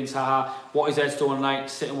late evenings, haha. What is there to do on a night?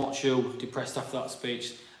 Sit and watch you. Depressed after that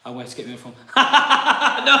speech. And where to get me from? No,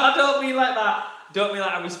 I don't mean like that. Don't mean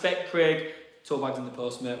like I respect Craig. Toe bags in the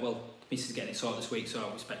post, mate. Well, Mrs. getting it sorted this week, so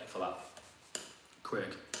I respect for that.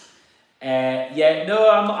 Craig. Yeah, no,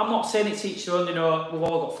 I'm not saying it's each their own, you know, we've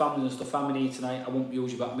all got families and stuff. I'm in here tonight, I won't be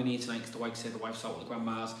usually, but I'm in here tonight because the wife said the wife's out with the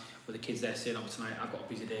grandmas, with the kids there staying over tonight. I've got a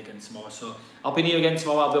busy day again tomorrow, so I'll be here again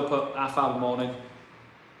tomorrow. I'll be up at 5:30 in the morning,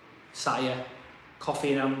 sat here,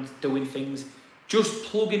 coffee in hand, doing things,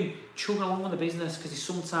 just chugging along with the business, because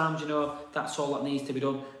sometimes, you know, that's all that needs to be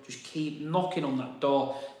done. Just keep knocking on that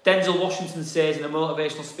door. Denzel Washington says in a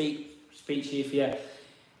motivational speech here for you,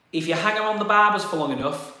 if you hang around the barbers for long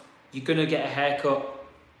enough, you're going to get a haircut.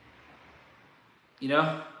 You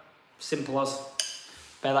know? Simple as.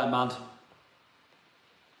 Bear that in mind.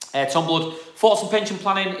 Tom Blood. Thoughts on pension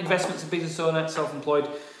planning, investments and business owner, self-employed.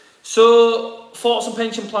 So, thoughts on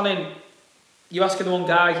pension planning. you're asking the one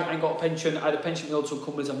guy, I ain't got a pension, I had a pension with some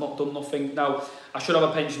companies, I've not done nothing. Now, I should have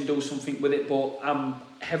a pension, do something with it, but I'm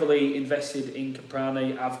heavily invested in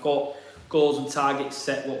Caprani. I've got goals and targets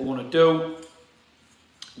set, what I want to do,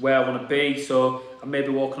 where I want to be, so I may be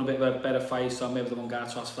walking a bit of a better face, so I may be the one guy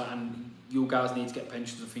to ask for that, and you guys need to get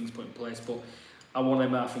pensions and things put in place, but I want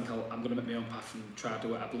to, I think I'm going to make my own path and try to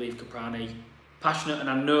do it. I believe Caprani, passionate, and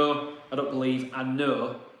I know, I don't believe, I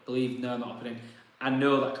know, no, not happening. I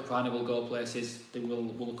know that Caprani will go places. They will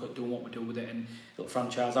look at doing what we do with it and it'll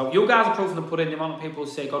franchise out. You guys are proving the pudding. The amount of people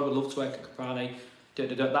who say, God, we'd love to work at Caprani.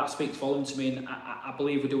 That speaks volume to me, and I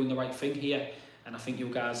believe we're doing the right thing here. And I think you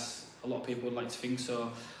guys, a lot of people would like to think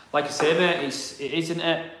so. Like I say, mate, it isn't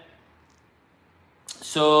it.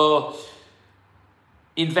 So,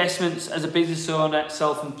 investments as a business owner,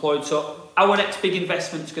 self-employed. So, our next big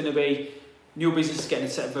investment is going to be new business getting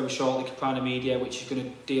set up very shortly, Caprani Media, which is going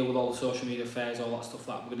to deal with all the social media affairs, all that stuff.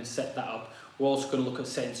 We're going to set that up. We're also going to look at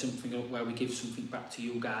setting something up where we give something back to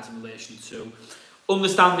you guys in relation to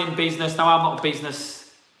understanding business. Now, I'm not a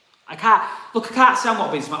business. I can't say I'm not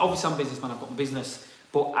a businessman. Obviously, I'm a businessman. I've got my business.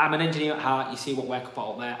 But I'm an engineer at heart. You see what work I put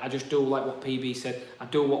out there. I just do like what PB said. I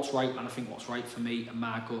do what's right, and I think what's right for me and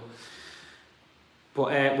Marco.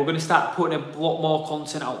 But we're going to start putting a lot more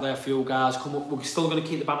content out there for you guys. We're still going to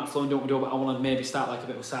keep the banner flowing, don't we do? But I want to maybe start like a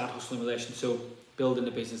bit of a side hustle in relation to building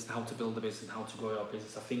the business and how to build the business and how to grow your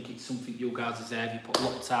business. I think it's something you guys deserve. You put a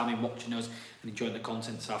lot of time in watching us and enjoying the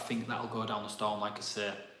content, so I think that'll go down the storm, like I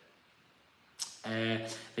say. Then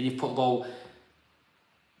you've put about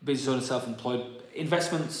business owner, self-employed,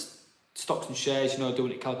 investments, stocks and shares,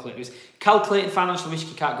 doing it calculators. Calculating financial risk,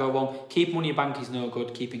 you can't go wrong. Keeping money in your bank is no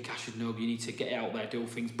good. Keeping cash is no good. You need to get it out there, do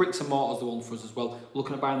things. Bricks and mortar is the one for us as well. We're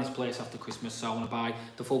looking at buying this place after Christmas, so I want to buy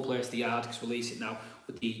the full place, the yard, because we lease it now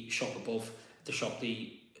with the shop above, the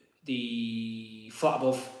flat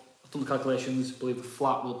above. I've done the calculations. I believe the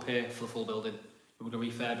flat will pay for the full building. We're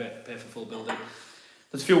going to refurb it, pay for the full building.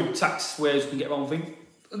 There's a few tax ways we can get around things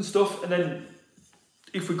and stuff, and then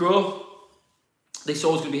if we grow, this is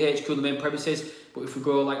always going to be HQ, the main premises, but if we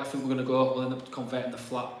grow like I think we're going to go, we'll end up converting the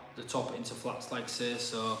top into flats, like say,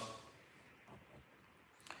 so.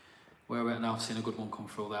 Where are we at now? I've seen a good one come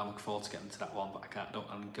through there. I'm looking forward to getting to that one, but I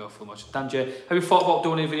don't go for much. Dan J, have you thought about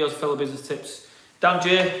doing any videos for fellow business tips? Dan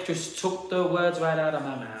J just took the words right out of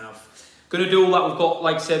my mouth. Going to do all that. We've got,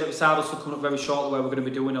 like I said, a side hustle coming up very shortly where we're going to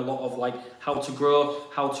be doing a lot of like how to grow,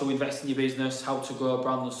 how to invest in your business, how to grow a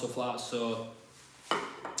brand and stuff like that, so.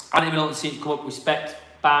 I didn't even see it come up. Respect,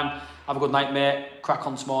 bang. Have a good night, mate. Crack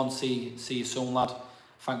on tomorrow and see you soon, lad.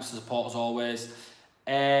 Thanks for the support as always.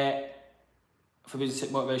 For business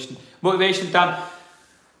tip, motivation, Dan.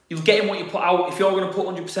 You'll get in what you put out. If you're going to put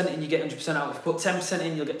 100% in, you get 100% out. If you put 10%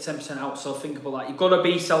 in, you'll get 10% out. So think about that. You've got to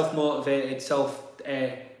be self-motivated,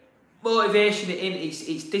 motivation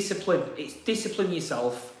it's discipline. It's discipline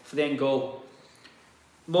yourself for the end goal.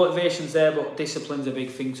 Motivation's there, but discipline's a big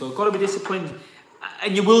thing. So you've got to be disciplined.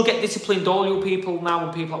 And you will get disciplined, all you people now,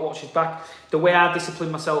 when people that watch this back. The way I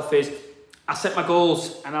discipline myself is, I set my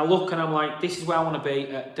goals and I look and I'm like, this is where I want to be.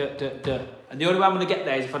 And the only way I'm going to get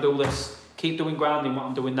there is if I do this. Keep doing grounding what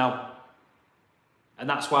I'm doing now. And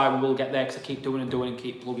that's why we will get there, because I keep doing and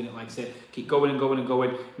keep plugging it, like I said. Keep going and going and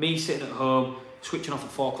going. Me sitting at home, switching off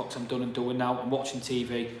at 4 o'clock, I'm done and doing now. I'm watching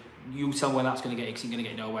TV. You tell me when that's going to get, because it's going to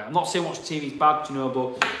get nowhere. I'm not saying watching TV is bad,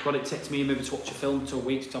 but God, it takes me maybe to watch a film for 2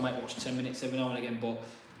 weeks, so I might watch 10 minutes every now and again, but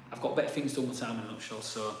I've got better things to do all the time in a nutshell,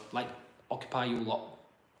 so, like, occupy you a lot.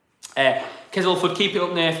 Kezelford, keep it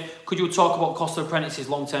up, Nath. Could you talk about cost of apprentices,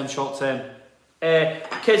 long-term, short-term?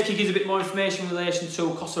 Kez, can you give us a bit more information in relation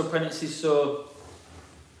to cost of apprentices? So,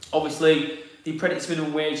 obviously, the apprentice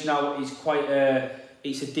minimum wage now is quite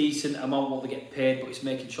it's a decent amount what they get paid, but it's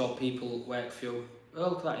making sure people work for you. Oh,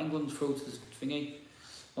 look at that, England through to the thingy.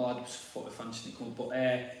 Well, I just thought the fancy it come, but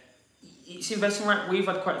it's investing right. We've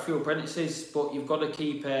had quite a few apprentices, but you've got to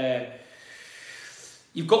keep them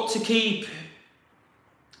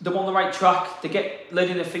on the right track. They get led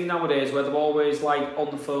in a thing nowadays where they're always like on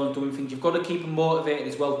the phone doing things. You've got to keep them motivated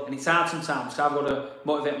as well, and it's hard sometimes. So I've got to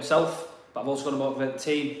motivate myself, but I've also got to motivate the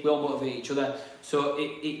team. We all motivate each other, so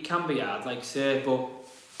it can be hard, like I say, but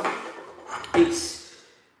it's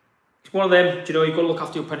one of them. You've got to look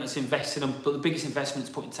after your apprentice, invest in them, but the biggest investment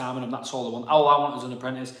is putting time in them. That's all I want. All I want as an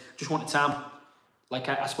apprentice, just want the time. Like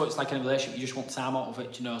I suppose it's like in a relationship, you just want time out of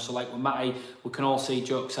it, So like with Matty, we can all see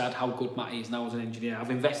jokes at how good Matty is now as an engineer.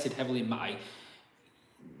 I've invested heavily in Matty,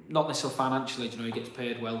 not necessarily financially. He gets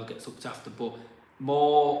paid well, he gets looked after, but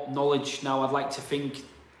more knowledge now. I'd like to think,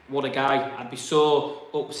 what a guy. I'd be so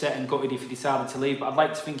upset and gutted if he decided to leave, but I'd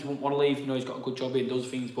like to think he wouldn't want to leave. He's got a good job, he does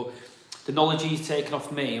things, but the knowledge he's taken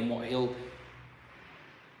off me and what he'll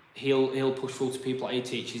he'll push through to people that he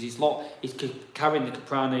teaches. He's carrying the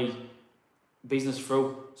Caprani business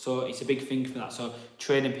through, so it's a big thing for that. So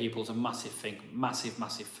training people is a massive thing, massive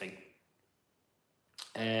thing.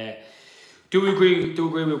 Do agree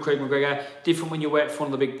with Craig McGregor. Different when you work for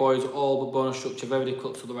one of the big boys, all but bonus structure, very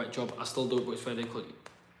difficult to do the right job. I still do it, but it's very difficult.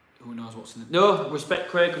 Who knows what's in it? No, respect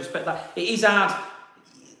Craig, respect that. It is hard.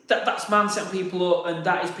 That's man setting people up, and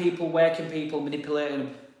that is people working people, manipulating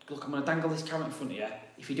them. Look, I'm going to dangle this carrot in front of you.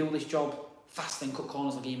 If you do this job fast and cut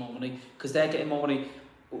corners, I'll give you more money, because they're getting more money.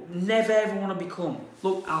 Never ever want to become,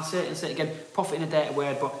 look, I'll say it and say it again, profit in a dirty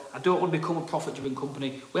word, but I don't want to become a profit-driven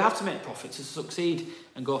company. We have to make profit to succeed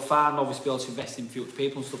and go far, and obviously be able to invest in future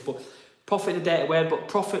people and stuff, but profit in a dirty word, but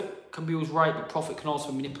profit can be used right, but profit can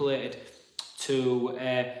also be manipulated to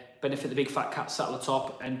benefit the big fat cats sat at the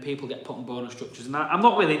top, and people get put in bonus structures. And I'm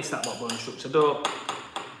not really into that about bonus structures. I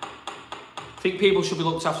think people should be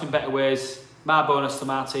looked after in better ways. My bonus to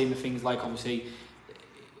my team are things like, obviously,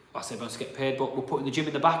 I say bonus to get paid, but we're putting the gym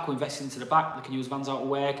in the back, we're investing into the back, they can use vans out of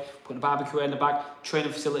work, putting a barbecue in the back,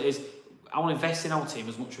 training facilities. I want to invest in our team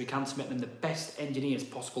as much as we can to make them the best engineers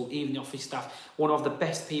possible, even the office staff. One of the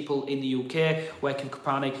best people in the UK, working with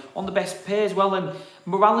Caprani, on the best pay as well. And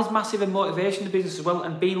morale is massive, and motivation in the business as well,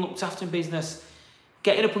 and being looked after in business.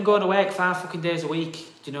 Getting up and going to work 5 fucking days a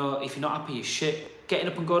week, you know, if you're not happy, you're shit. Getting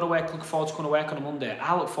up and going to work, looking forward to going to work on a Monday.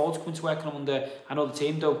 I look forward to coming to work on a Monday. I know the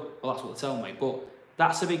team do. Well, that's what they're telling me, but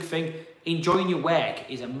that's a big thing. Enjoying your work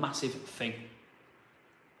is a massive thing.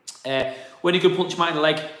 When you can punch him out in the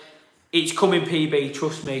leg, it's coming, PB,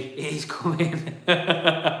 trust me, it is coming.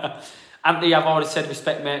 Anthony, I've already said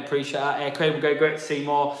respect, mate, appreciate that. Craig, great to see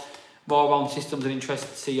more around systems, and interested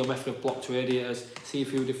to see your method of blocked radiators, see a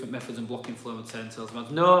few different methods and blocking flow and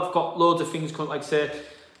turntails. No, I've got loads of things, like I say,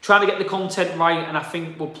 trying to get the content right, and I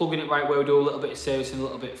think we're plugging it right where we do a little bit of serious and a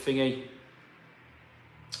little bit of thingy.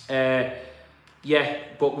 Yeah,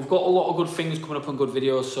 but we've got a lot of good things coming up on good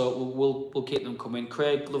videos, so we'll keep them coming.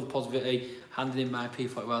 Craig, love positivity, handing in my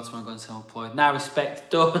P40 well to my going self-employed. Now respect,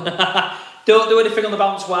 don't do anything on the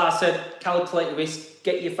bounce where I said calculate the risk,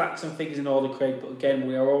 get your facts and figures in order, Craig. But again,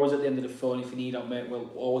 we are always at the end of the phone. If you need help, mate, we're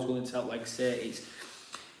always willing to help. Like I say,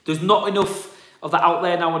 there's not enough of that out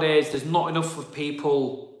there nowadays. There's not enough of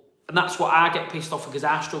people, and that's what I get pissed off, because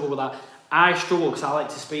I struggle with that. I struggle because I like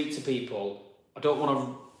to speak to people. I don't want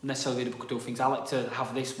to necessarily do things. I like to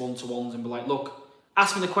have this one-to-ones and be like, look,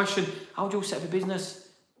 ask me the question, how do you set up a business?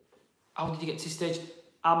 How did you get to this stage?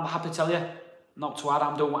 I'm happy to tell you, not to add,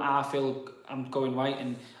 I'm doing what I feel I'm going right,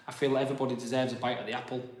 and I feel everybody deserves a bite of the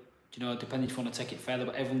apple. You know, depending if you want to take it further,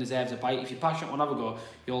 but everyone deserves a bite. If you're passionate, want to have a go,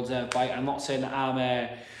 you all deserve a bite. I'm not saying that I'm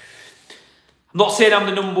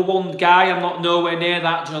the number one guy. I'm not nowhere near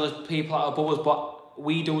that. You know, there's people that are above us, but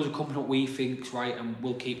we do as a company what we think's right, and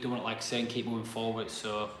we'll keep doing it, like I say, and keep moving forward.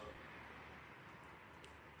 So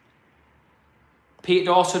Peter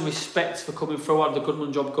Dawson, respect for coming through. How did the good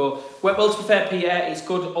run job go? Well, to be fair, Peter, it's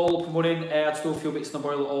good, all up and running. I had to do a few bits in the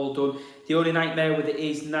boiler, all done. The only nightmare with it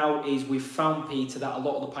is now is we've found, Peter, that a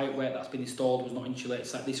lot of the pipework that's been installed was not insulated.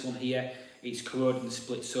 It's like this one here, it's corroding the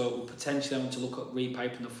split, so we'll potentially have to look at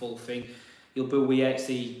repiping the full thing. You'll be aware, is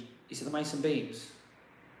it the Mason beams?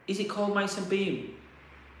 Is it called Mason beam?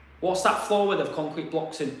 What's that floor with of concrete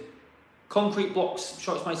blocks in? Concrete blocks, I'm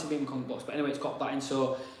sure it's Mason beam and concrete blocks, but anyway, it's got that in,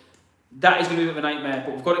 so that is going to be a bit of a nightmare,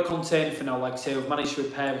 but we've got it contained for now. Like I say, we've managed to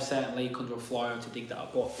repair a certain leak under a floor to dig that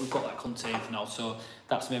up, but we've got that contained for now, so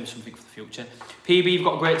that's maybe something for the future. PB, you've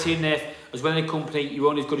got a great team there. As well in a company, you're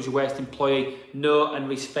only as good as your worst employee. Know and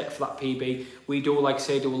respect for that, PB. We do, like I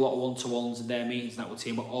say, do a lot of one-to-ones and their meetings and that with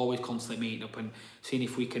team. We're always constantly meeting up and seeing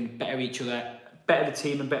if we can better each other, better the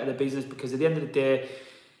team and better the business, because at the end of the day,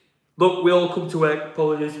 look, we all come to work,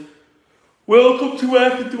 apologies. We all come to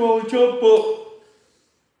work and do our job, but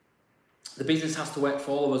the business has to work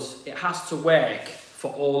for all of us. It has to work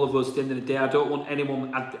for all of us at the end of the day. I don't want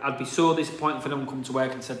anyone, I'd be so disappointed if anyone come to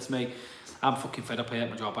work and said to me, I'm fucking fed up, I hate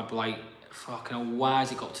my job. I'd be like, fucking hell, why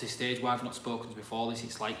has it got to this stage? Why have I not spoken to before this?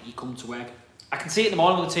 It's like, you come to work. I can see it in the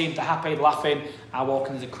morning with the team, they're happy, they're laughing. I walk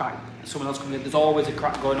in, there's a crack, someone else coming in, there's always a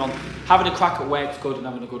crack going on. Having a crack at work is good, and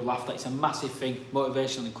having a good laugh, that's a massive thing.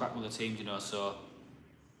 Motivational and crack with the team, you know, so.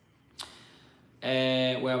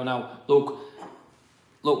 Where are we now? Look,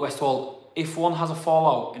 Westfall, if one has a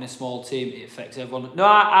fallout in a small team, it affects everyone. No,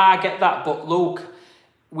 I get that, but look,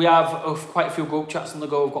 we have quite a few group chats on the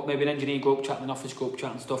go. We've got maybe an engineer group chat, an office group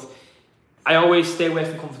chat and stuff. I always stay away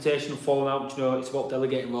from confrontation and falling out, you know, it's about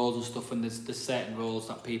delegating roles and stuff, and there's certain roles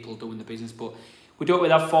that people do in the business, but we don't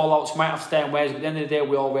really have fallouts. We might have staying ways, but at the end of the day,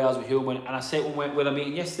 we all realize we're human. And I say it when we had a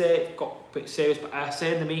meeting yesterday, it got a bit serious, but I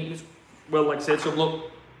say in the meetings, well, like I said, so look,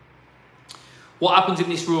 What happens in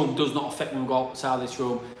this room does not affect when we go outside this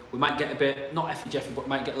room. We might get a bit, not effy jeffy, but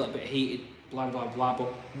might get a little bit heated, blah, blah, blah. But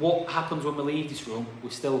what happens when we leave this room, we're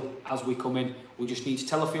still, as we come in, we just need to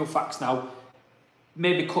tell a few facts now,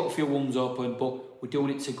 maybe cut a few wounds open, but we're doing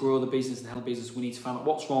it to grow the business and help business. We need to find out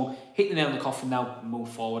what's wrong, hit the nail in the coffin now, and move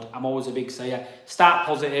forward. I'm always a big sayer, start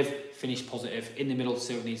positive, finish positive, in the middle,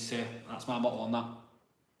 see what we need to say. That's my motto on that.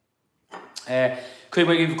 Craig,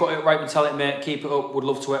 you've got it right mentality, mate. Keep it up. Would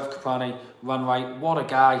love to work for Caprani. Ran right. What a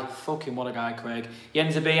guy. Fucking what a guy, Craig.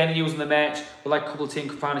 Yenza B, any news on the merch? We'd like a couple of Team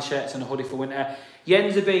Caprani shirts and a hoodie for winter.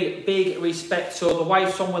 Yenza B, big respect. So the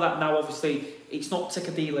wife's on with that now, obviously. It's not took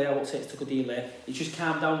a delay. I won't say it's took a delay. It's just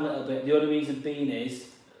calmed down a little bit. The only reason being is...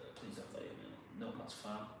 please don't let me know. No, that's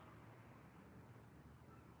fine.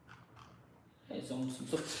 It's on some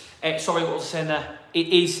stuff. Sorry, what was I saying there? It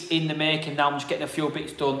is in the making now. I'm just getting a few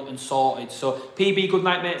bits done and sorted. So, PB, good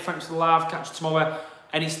night, mate. Thanks for the live. Catch you tomorrow.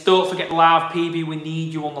 And it's don't forget the live, PB. We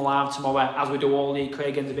need you on the live tomorrow, as we do all the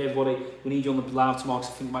Craig ends of everybody. We need you on the live tomorrow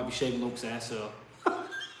because I think it might be shaving looks there. So,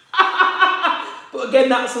 but again,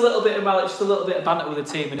 that's a little bit of just a little bit of banter with the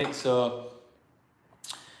team in it. So,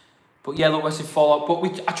 but yeah, look, let's follow up.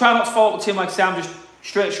 But I try not to follow up with the team like I say. I'm just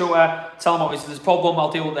straight shooter. Tell them what is. There's a problem.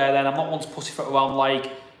 I'll deal with it there. Then I'm not one to pussyfoot around like.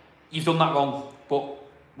 You've done that wrong, but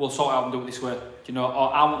we'll sort it out and do it this way. Do you know?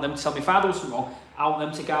 Or I want them to tell me if I do something wrong. I want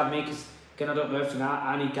them to guide me because again, I don't know everything.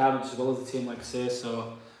 I need guidance as well as the team, like I say.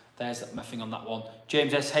 So there's my thing on that one.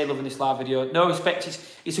 James S. Hey, loving this live video. No respect.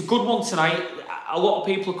 It's a good one tonight. A lot of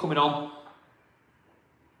people are coming on.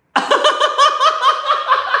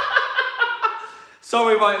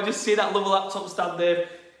 Sorry, right. I just see that little laptop stand there.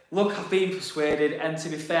 Look, I've been persuaded, and to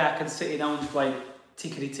be fair, I can sit here now and just like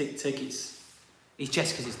tickety tick tick. It's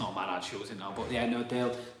just because it's not a man I'd chosen now, but yeah, no,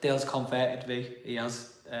 Dale's converted me. He has.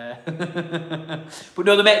 But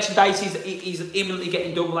no, the merchandise is imminently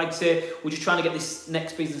getting done. Like I say, we're just trying to get this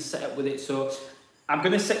next business set up with it. So I'm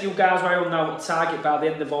going to set you guys right on now at Target by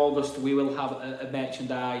the end of August. We will have a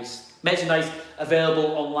merchandise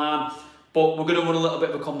available online, but we're going to run a little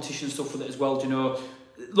bit of a competition stuff with it as well. Do you know?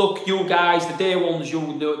 Look, you guys, the day ones,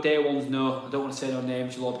 you'll know. Day ones know. I don't want to say no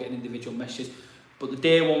names. You'll all be getting individual messages. But the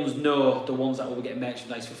day ones know the ones that will be getting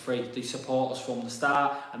merchandise for free. They support us from the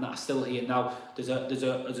start, and that's still here now. There's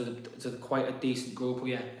a quite a decent group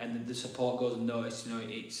here, and the support goes unnoticed. You know,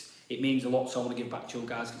 it means a lot. So I want to give back to you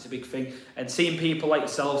guys. It's a big thing, and seeing people like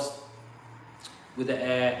yourselves with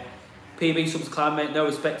the PB subs clan, mate. No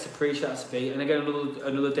respect, appreciate that to be. And again,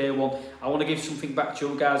 another day one. I want to give something back to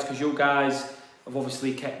you guys because you guys have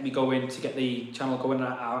obviously kept me going to get the channel going.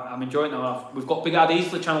 I'm enjoying it now. We've got big ideas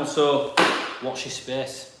for the channel, so. Watch your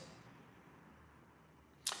space.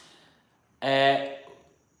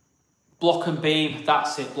 Block and beam,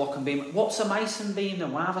 that's it, block and beam. What's a Mason beam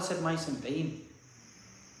then? Why have I said Mason beam?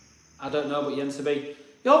 I don't know, but Yenza B.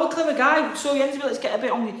 You're a clever guy, so Yenza B, let's get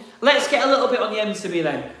a little bit on Yenza B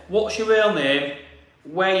then. What's your real name?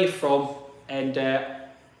 Where are you from? And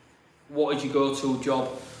what did you go to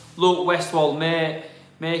job? Look, Westwall, mate,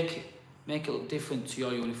 make it look different to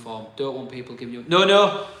your uniform. Don't want people giving you...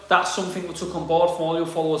 No, that's something we took on board from all your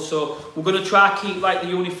followers. So we're going to try to keep like the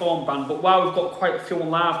uniform band. But while we've got quite a few on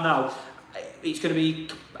live now, it's going to be...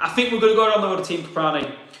 I think we're going to go down there with the Team Caprani.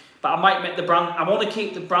 But I might make the brand... I want to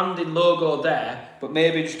keep the branding logo there, but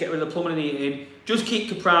maybe just get rid of the plumbing and heating. Just keep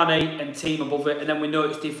Caprani and Team above it, and then we know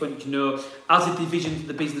it's different, you know. As the divisions of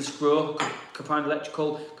the business grow, Caprani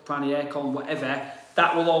Electrical, Caprani Aircon, whatever...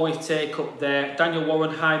 That will always take up there. Daniel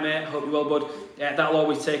Warren, hi mate, hope you're well, bud. That'll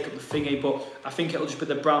always take up the thingy, but I think it'll just be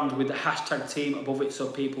the brand with the hashtag team above it so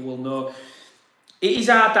people will know. It is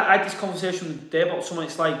hard that I had this conversation today about someone.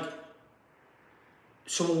 It's like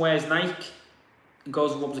someone wears Nike and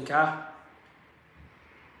goes and robs a car.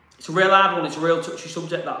 It's a real hard one. It's a real touchy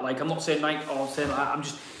subject. That, like, I'm not saying Nike or saying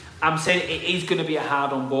that. I'm saying it is going to be a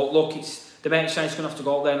hard one, but look, the merchandise is going to have to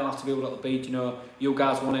go out there and I'll have to be able to be, you know, you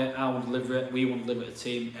guys want it, I want to deliver it, we want to deliver it to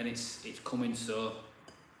the team, and it's coming, so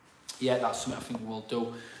yeah, that's something I think we'll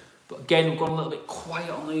do. But again, we've gone a little bit quiet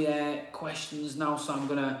on the questions now, so I'm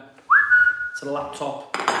going to the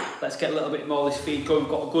laptop. Let's get a little bit more of this feed going.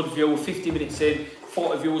 We've got a good view, 50 minutes in,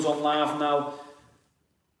 40 viewers on live now.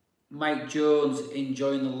 Mike Jones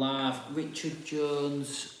enjoying the live. Richard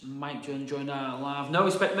Jones, Mike Jones enjoying our live. No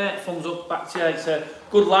respect, mate. Thumbs up, back to you. It's a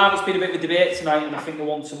good live. It's been a bit of a debate tonight, and I think the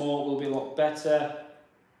one tomorrow will be a lot better.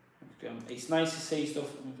 It's nice to see stuff.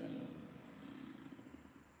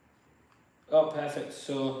 Oh, perfect.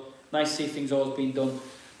 So nice to see things always being done.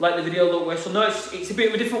 Like the video a little way. So no, it's a bit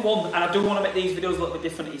of a different one, and I do want to make these videos a little bit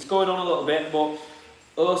different. It's going on a little bit, but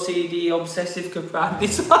OCD, obsessive companion.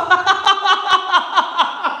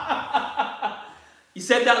 You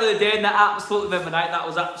said that the other day, and that absolutely made my night. That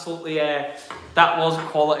was absolutely, that was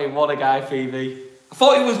quality. What a guy, Phoebe. I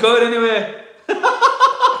thought he was good anyway.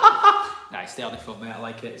 Nice, stay on the front, mate. I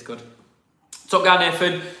like it. It's good. Top guy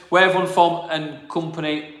Nathan, where everyone from and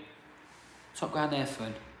company. Top guy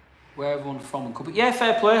Nathan, where everyone from and company. Yeah,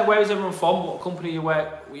 fair play. Where is everyone from? What company you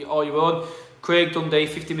work or your own? Craig Dundee,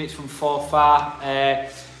 50 minutes from Forfar.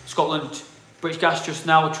 Scotland, British Gas just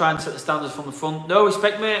now trying to set the standards from the front. No,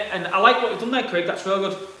 respect, mate. And I like what you've done there, Craig. That's real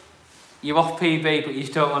good. You're off PB, but you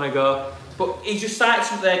just don't want to go. But he's just started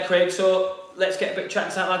something there, Craig. So let's get a bit of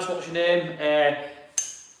chat tonight, lads. What's your name? Are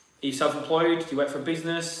you self-employed? Do you work for a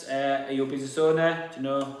business? Are you a business owner? Do you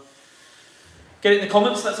know? Get it in the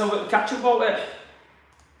comments. Let's have a catch up about it.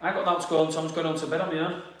 I got that to go on, so I'm just going on to bed on my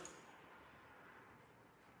own.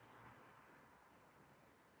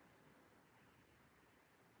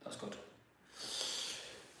 That's good.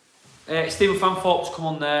 Stephen Fanthorpe's come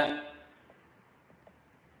on there.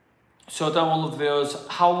 So I don't want to love the videos.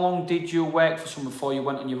 How long did you work for someone before you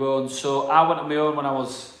went on your own? So I went on my own when I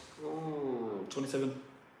was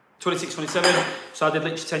 26, 27. So I did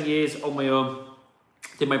literally 10 years on my own.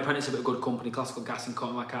 Did my apprenticeship at a good company, Classical Gas in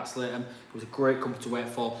Cotton, I can't slate them. It was a great company to work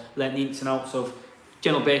for. Learned the ins and outs of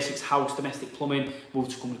general basics, house, domestic plumbing.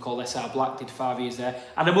 Moved to a company called SR Black, did 5 years there.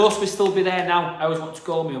 And the most will still be there now. I always want to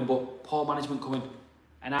go on my own, but poor management coming.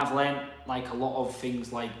 And I've learned like a lot of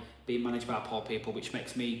things like being managed by poor people, which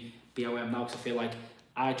makes me be how I am now, because I feel like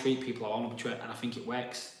I treat people how I want to be treated, and I think it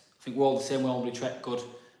works. I think we're all the same, we all want to be treated good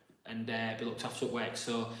and be looked after at work.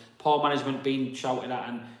 So poor management being shouted at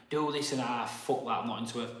and do this and fuck that, I'm not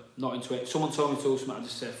into it. Not into it. If someone told me to do something, I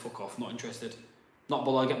just say fuck off, not interested. Not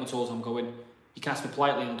bothered, I get my tools, I'm going. You can ask me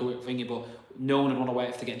politely and I'll do it thingy, but no one would want to wait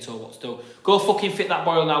if they're getting told what to do. Go fucking fit that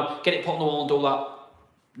boiler now, get it put on the wall and do that.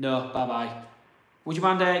 No, bye bye. Would you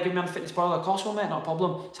mind giving me a fitness boiler? Of course, well, mate, not a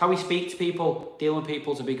problem. It's how we speak to people. Dealing with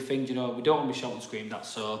people is a big thing, you know. We don't want to be shouting and scream, that's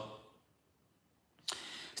so.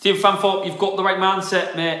 Stephen Fanthorpe, you've got the right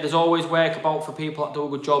mindset, mate. There's always work about for people that do a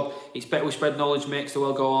good job. It's better we spread knowledge, makes the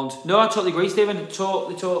world go on. No, I totally agree, Stephen.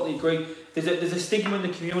 Totally agree. There's a stigma in the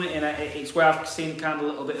community, and it's where I've seen kind of a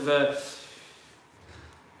little bit of a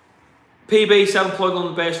PB, self-employed on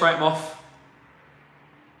the base, write him off.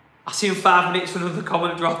 I see him 5 minutes for another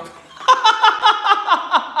comment drop.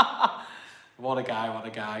 What a guy, what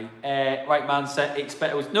a guy. Right mindset, it's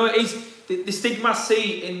better. No, it is. The stigma I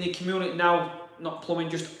see in the community now, not plumbing,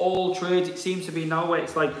 just all trades, it seems to be now where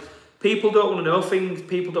it's like, people don't want to know things,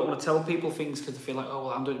 people don't want to tell people things because they feel like, oh,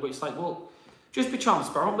 well, I'm doing it. But it's like, well, just be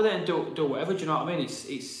transparent with it and do whatever, do you know what I mean? It's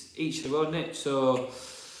each to their own, isn't it? So,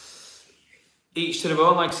 each to their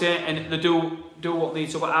own, like I say, and they do what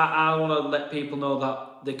needs to. But I want to let people know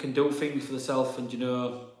that they can do things for themselves, and you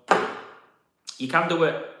know, you can do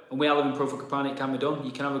it. And we are living proof of Capani, it can be done.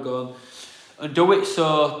 You can have a go and do it.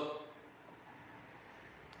 So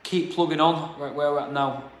keep plugging on. Right where we're at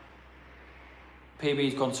now.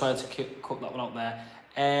 PB's gone, sorry to cut that one out there.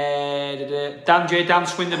 Dan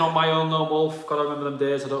Swindon on my own, no Wolf. Gotta remember them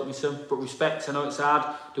days, I don't miss them. But respect, I know it's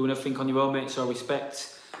hard doing everything on your own, mate. So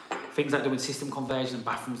respect. Things like doing system conversion and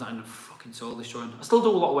bathrooms that are fucking soul destroying. I still do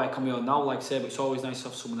a lot of work on my own now, like I say, but it's always nice to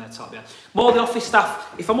have someone there to help you. More of the office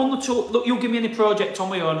staff. If I'm on the tool, look, you give me any project on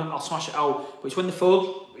my own, I'll smash it out. But it's when the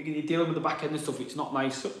phone, you're dealing with the back end and stuff, it's not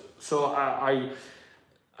nice. So I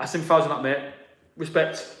sympathise with that, mate.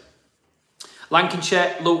 Respect.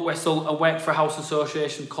 Lancashire, Luke Wessel, and work for a house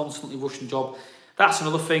association, constantly rushing job. That's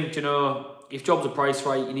another thing, you know. If jobs are priced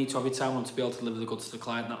right, you need to have your time on to be able to deliver the goods to the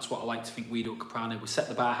client. That's what I like to think we do at Caprani. We set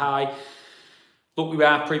the bar high. Look, we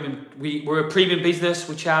are premium. We're a premium business.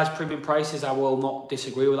 We charge premium prices. I will not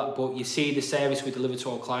disagree with that. But you see the service we deliver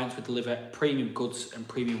to our clients. We deliver premium goods and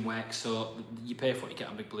premium work. So you pay for what you get.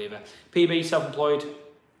 I'm a big believer. PB, self-employed.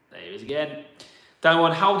 There he is again. Down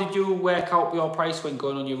one. How did you work out your price when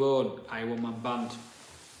going on your own? I one-man band.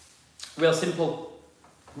 Real simple.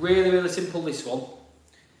 Really, really simple, this one.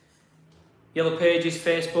 Yellow Pages,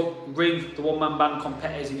 Facebook, ring the one-man band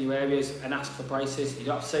competitors in your areas and ask for prices. You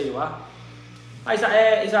don't have to say you are. Is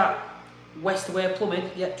that West Away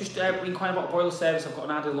Plumbing? Yeah, just inquire about a boiler service. I've got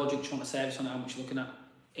an Ideal Logic, just want a service on it, how much you're looking at.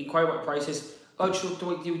 Inquire about prices. Oh,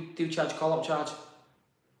 do you charge call-out charge?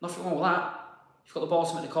 Nothing wrong with that. If you've got the balls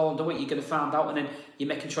to make the call and do it, you're going to find out, and then you're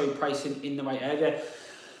making sure you're pricing in the right area.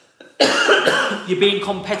 You're being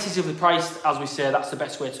competitively priced, as we say. That's the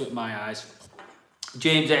best way to do it in my eyes.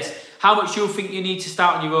 James S. How much do you think you need to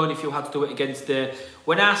start on your own if you had to do it against the...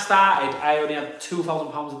 When I started, I only had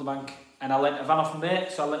 £2,000 in the bank, and I lent a van off a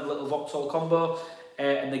mate, so I lent a little Vauxhall combo,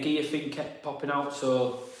 and the gear thing kept popping out,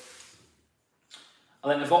 so... I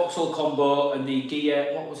lent a Vauxhall combo, and the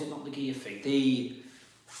gear... What was it? Not the gear thing. The...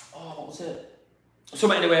 Oh, what was it? So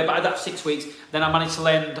anyway, but I had that for 6 weeks. Then I managed to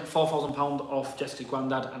lend £4,000 off Jessica's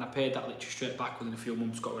granddad, and I paid that literally straight back within a few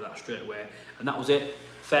months. Got rid of that straight away, and that was it.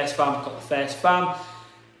 First van, got the first van.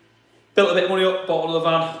 Built a bit of money up, bought another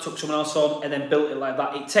van, took someone else on, and then built it like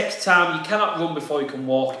that. It takes time. You cannot run before you can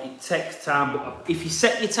walk. It takes time. But if you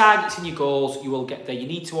set your targets and your goals, you will get there. You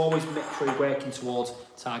need to always make sure you're working towards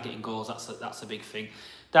targeting goals. That's a big thing.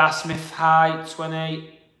 Darcy Smith, high,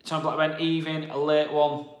 20. Tom Blackburn, even, a late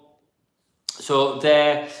one. So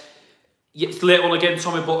there. It's late one again,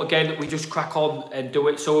 Tommy, but again, we just crack on and do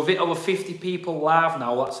it. So we've hit over 50 people live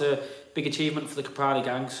now. That's a big achievement for the Caprari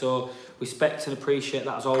gang. So respect and appreciate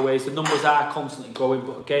that as always. The numbers are constantly growing,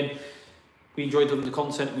 but again, we enjoy doing the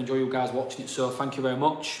content. We enjoy you guys watching it. So thank you very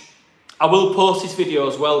much. I will post this video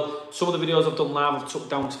as well. Some of the videos I've done live, I've took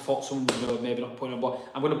down to thought some, maybe not putting on, but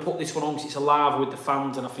I'm going to put this one on because it's a live with the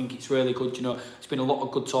fans, and I think it's really good. It's been a lot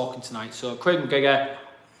of good talking tonight. So Craig McGregor.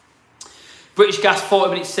 British Gas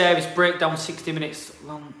 40-minute service, breakdown 60 minutes,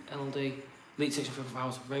 long LD, lead section 5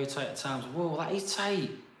 hours, very tight at times. Whoa, that is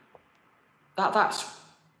tight. That's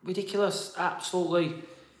ridiculous, absolutely.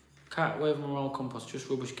 Can't wave moral compass, just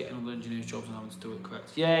rubbish getting on the engineer's jobs and having to do it correct.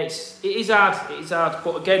 Yeah, it is hard,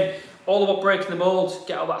 but again, all about breaking the mould,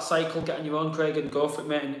 get out of that cycle, get on your own, Craig, and go for it,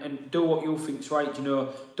 mate, and do what you think's right,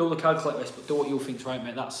 don't the calculate this, but do what you think's right,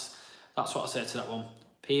 mate. That's what I say to that one.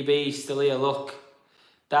 PB, still here, look.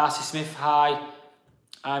 Darcy Smith, hi.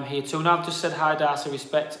 I'm here too. Now I've just said hi, Darcy,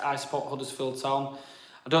 respect. I support Huddersfield Town.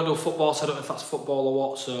 I don't do football, so I don't know if that's football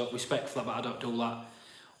or what, so respect for that, but I don't do that.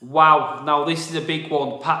 Wow, now this is a big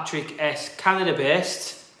one. Patrick S,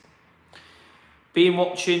 Canada-based. Been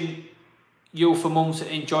watching you for months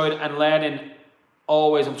and enjoyed and learning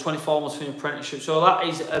always. I'm 24 months for an apprenticeship, so that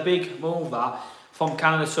is a big move, that, from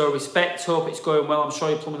Canada, so respect. Hope it's going well. I'm sure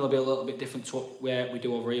your plumbing will be a little bit different to what we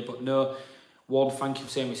do over here, but no. One, thank you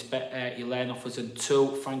for saying respect your learning offers, and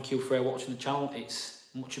two, thank you for watching the channel. It's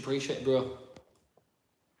much appreciated, bro.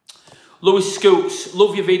 Lewis Scoots,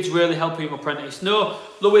 love your vids, really helping your apprentice. No,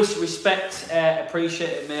 Lewis, respect,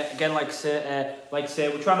 appreciate it, mate. Again, like I say,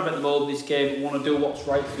 we're trying to break the mold in this game. We want to do what's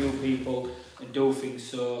right for you people and do things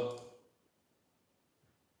so.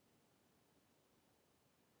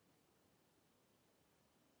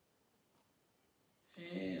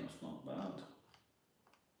 Yeah, that's not bad.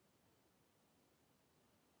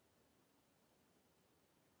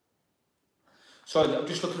 Sorry, I'm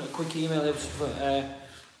just looking at a quick email here for,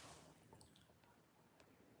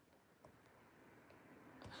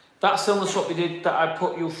 that's illness what we did that I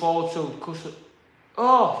put you forward to.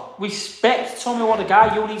 Oh, respect, Tommy, what a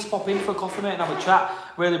guy. You need to pop in for a coffee, mate, and have a chat.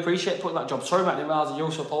 Really appreciate putting that job. Sorry, mate, I didn't realise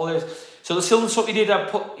you, so apologies. So the illness what we did, I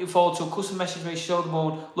put you forward to. Custom message me, showed the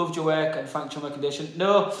moon, loved your work, and thanked you on my condition.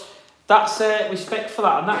 No, that's respect for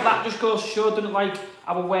that. And that just goes to show, doesn't it, like,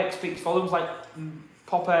 our work speaks volumes, like,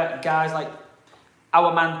 proper guys like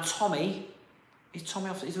our man Tommy. Is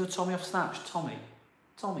there a Tommy off Snatch? Tommy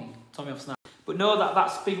off Snatch. But no,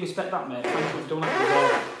 that's big respect, that, mate. Thank you for doing that as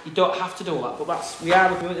well. You don't have to do that, but we are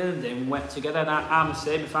at the end of the day, we went together, and I'm the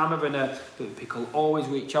same. If I'm ever in a bit of a pickle, always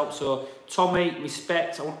reach out. So, Tommy,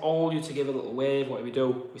 respect. I want all you to give a little wave, whatever we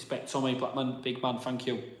do. Respect, Tommy, Blackman, big man, thank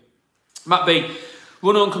you. Matt B,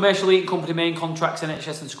 run on commercial eating company, main contracts,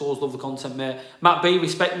 NHS and schools, love the content, mate. Matt B,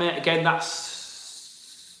 respect, mate. Again, that's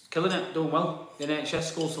killing it, doing well. The NHS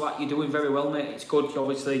schools, so that you're doing very well, mate. It's good.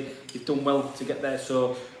 Obviously, you've done well to get there.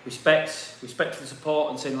 So respect for the support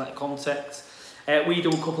and saying like contact. We do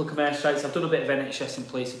a couple of commercial sites. I've done a bit of NHS and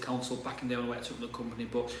Place and Council back in the day when I worked at the company,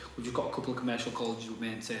 but we've just got a couple of commercial colleges we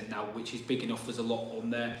maintain now, which is big enough. There's a lot on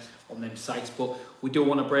there on them sites, but we do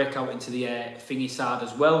want to break out into the thingy side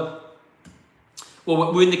as well.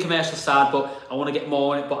 Well, we're in the commercial side, but I want to get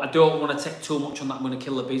more on it, but I don't want to take too much on that. I'm going to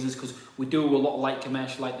kill the business because we do a lot of light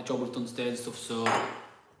commercial, like the job we've done today and stuff, so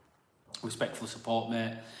respect for the support,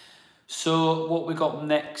 mate. So what we got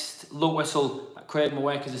next, Luke Wessel, Craig, my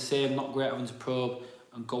work is the same, not great having to probe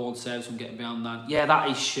and go on service and getting behind that. Yeah, that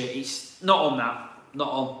is shit. It's not on that, not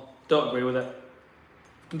on. Don't agree with it.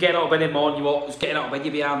 You can get out of bed in the morning, you just getting out of bed,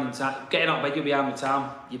 you're behind the time. Getting out of bed, you're behind the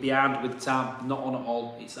time. You're behind with the time, not on at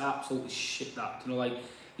all. It's absolutely shit that, like,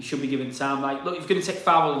 you should be given time. Like, look, if you're going to take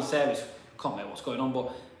 5 hours in service, can't make what's going on,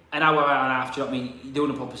 but an hour and a half, do you know what I mean? You're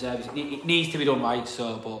doing a proper service. It needs to be done right,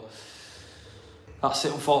 so, but that's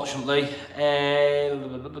it, unfortunately.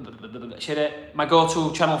 My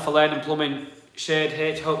go-to channel for learning plumbing, Shade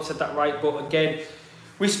H, hope I said that right, but again,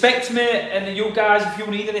 respect, mate, and you guys, if you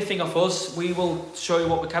need anything of us, we will show you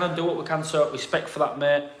what we can and do what we can, so respect for that,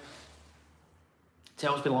 mate.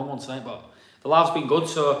 It's been a long one tonight, but the live's been good,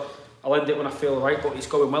 so I'll end it when I feel right, but it's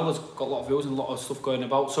going well. There's got a lot of views and a lot of stuff going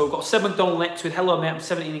about. So we've got 7 McDonald next with hello, mate, I'm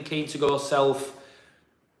 17 and keen to go self.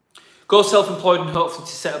 Go self-employed and hopefully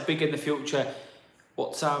to set up big in the future.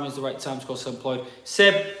 What time is the right time to go self-employed?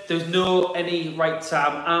 Seb, there's no any right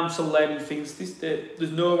time. I'm still learning things.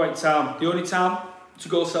 There's no right time. The only time to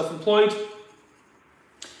go self-employed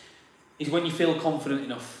is when you feel confident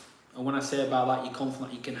enough. And when I say about that, you're confident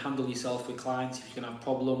that you can handle yourself with clients. If you can have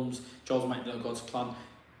problems, jobs might not go to plan.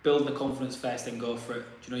 Build the confidence first, then go for it.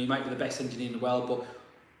 You know, you might be the best engineer in the world, but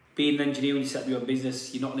being an engineer when you set up your own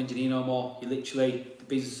business, you're not an engineer no more. You're literally the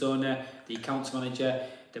business owner, the accounts manager,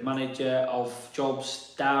 the manager of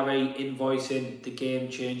jobs, diary, invoicing. The game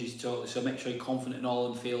changes totally. So make sure you're confident in all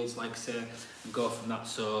them fields, like I say, and go from that.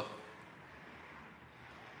 So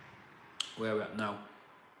where are we at now?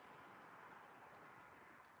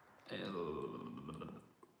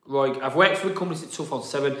 Roy, I've worked for the company since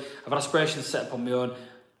 2007. I've had aspirations set up on my own.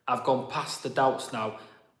 I've gone past the doubts now.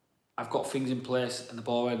 I've got things in place, and the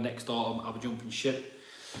ball end next autumn, I'll be jumping ship.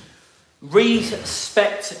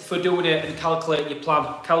 Respect for doing it and calculating your plan.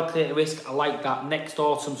 Calculate the risk, I like that. Next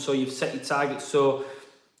autumn, so you've set your targets. So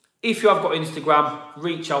if you have got Instagram,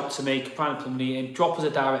 reach out to me, Caprano Plumbing, drop us a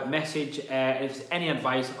direct message. And if there's any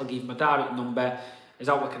advice, I'll give you my direct number. Is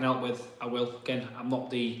that what I can help with? I will. Again,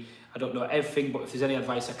 I don't know everything, but if there's any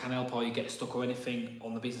advice I can help or you get stuck or anything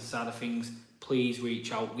on the business side of things, please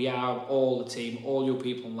reach out. We are all the team, all you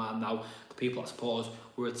people online now, the people that support us,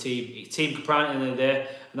 we're a team. It's Team Caprano at the end of the day,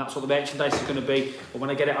 and that's what the merchandise is going to be. But when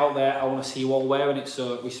I get it out there, I want to see you all wearing it,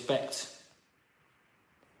 so respect.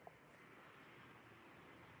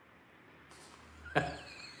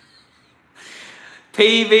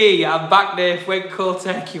 PV, I'm back there. When cold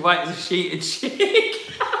turkey white as a sheet of cheek.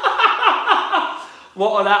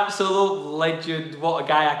 What an absolute legend. What a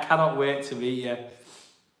guy. I cannot wait to meet you.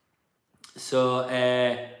 So,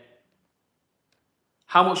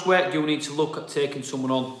 how much work do you need to look at taking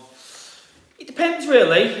someone on? It depends,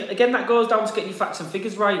 really. Again, that goes down to getting your facts and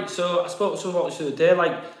figures right. So, I spoke to someone about this the other day.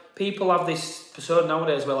 Like, people have this persona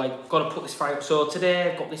nowadays where, like, I've got to put this fire out. So, today,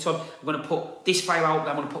 I've got this on. I'm going to put this fire out.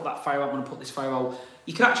 I'm going to put that fire out. I'm going to put this fire out.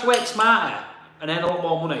 You can actually work smarter and earn a lot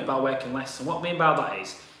more money by working less. And what I mean by that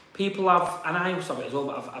is, people have, and I also have it as well,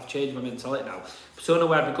 but I've changed my mentality now. So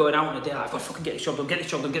where I'd be going out in a day, like, I've got to fucking get this job done, get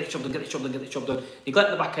this job done, get this job done, get this job done, get this job done.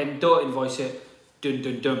 Neglect the back end, don't invoice it,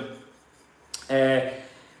 done.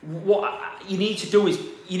 What you need to do is,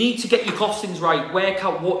 you need to get your costings right, work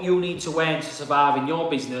out what you need to earn to survive in your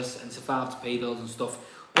business and survive to pay bills and stuff.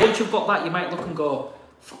 Once you've got that, you might look and go,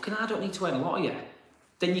 fucking I don't need to earn a lot of you.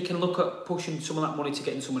 Then you can look at pushing some of that money to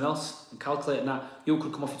getting someone else and calculating that. You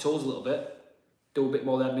could come off your toes a little bit, do a bit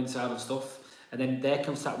more admin side and stuff, and then they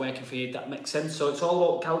can start working for you. That makes sense. So it's all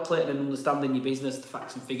about calculating and understanding your business, the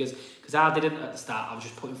facts and figures. Because I didn't at the start. I was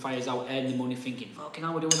just putting fires out, earning money, thinking, fucking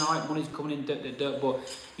hell, we're doing all right, money's coming in, dirt. But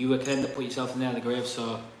you can end up putting yourself in there in the grave.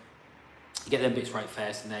 So get them bits right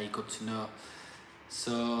first, and there you're good to know.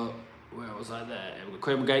 So where was I there?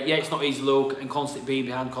 Craven Gate. Yeah, it's not easy, Luke, and constantly being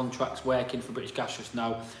behind contracts, working for British Gas just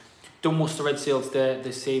now. Done muster Red Seal today.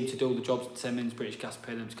 They seem to do the jobs in 10 minutes. British Gas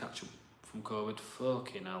pay them to catch up from COVID.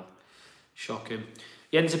 Fucking hell. Shocking.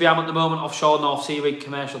 Jens Abiam at the moment, offshore North Sea rig,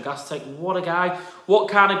 commercial gas tech. What a guy. What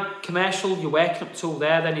kind of commercial you're working up to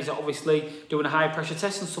there then? Is it obviously doing a high pressure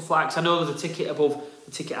test and stuff like that? 'Cause I know there's a ticket above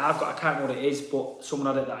the ticket I've got. I can't know what it is, but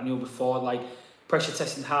someone had it that I knew before. Like pressure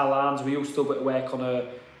testing Harlands. We used to do a bit of work on a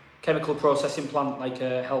chemical processing plant, like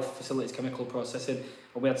a health facilities chemical processing.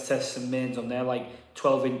 And we had to test some mains on there, like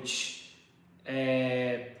 12-inch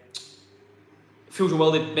fusion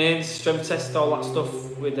welded mains, strength test, all that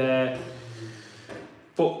stuff with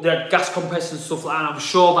but the gas compressors and stuff like that. I'm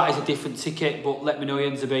sure that is a different ticket, but let me know,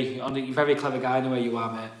 Jens B. You're a very clever guy anyway, you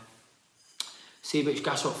are, mate. Seabridge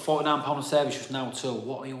Gas up £49 a service just now too.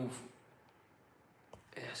 What are you?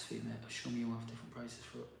 ASV, mate. Show me you have different prices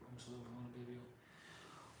for it.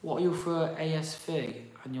 What are you for ASV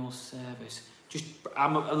annual service? Just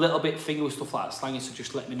I'm a little bit finger with stuff like that slangy, so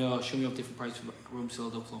just let me know. Show me your different prices for room seal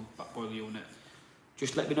double back boiler unit.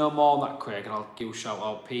 Just let me know more on that, Craig, and I'll give you a shout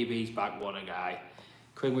out. PB's back, what a guy.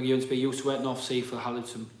 Craig McGuinsby used to work North Sea for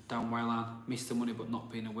Halliton down Wayland. Missed the money but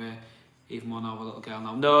not being aware. Even more now with a little girl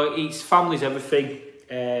now. No, it's family's everything.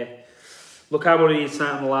 Look, I'm only here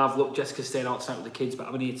tonight on the live. Look, Jessica's staying out tonight with the kids, but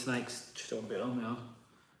I'm only here tonight because just don't a bit on me.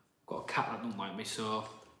 Got a cat that don't like me, so.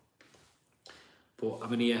 But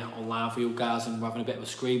I'm in here on live with you guys and we're having a bit of a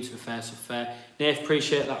scream, to be fair, so fair. Nath,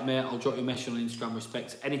 appreciate that, mate. I'll drop you a message on Instagram,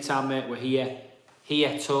 respect. Anytime, mate, we're here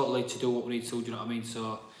totally to do what we need to do, you know what I mean?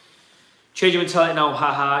 So, change your mentality now,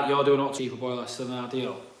 haha, you're doing hot cheaper boiler, less than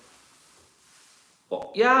ideal.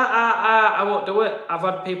 But yeah, I won't do it. I've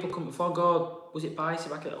had people come before and go, was it biased?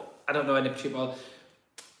 I don't know any cheap boiler.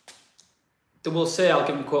 They will say I'll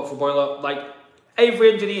give them a quote for a boiler. Like,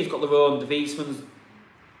 Every engineer's got their own, the Viessmans,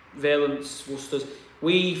 Valence, Worcesters.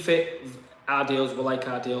 We fit our deals, we like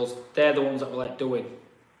our deals. They're the ones that we like doing.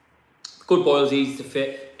 Good boilers, easy to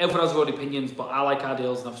fit. Everyone has their own opinions, but I like our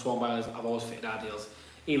deals, and I've sworn by I've always fitted our deals.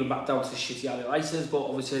 Even back down to the shitty Allied license, but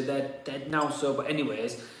obviously they're dead now. So, but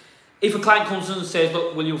anyways, if a client comes in and says,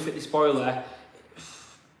 look, will you fit this boiler?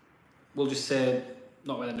 We'll just say,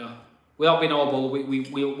 not really, no. Without being audible,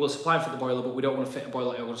 we'll supply and fit the boiler, but we don't want to fit a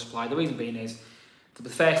boiler that you're going to supply. The reason being is, to be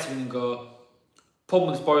the first thing we can go,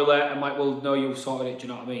 pump this boiler, and like, well, no, you've sorted it, do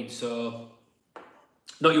you know what I mean? So,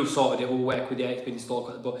 not you've sorted it, we'll work with you, it's been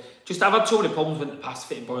installed, but just I've had so many problems with the past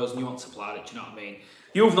fitting boilers and you haven't supplied it, do you know what I mean?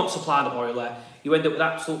 You've not supplied the boiler, you end up with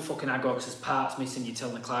absolute fucking aggro because there's parts missing, you're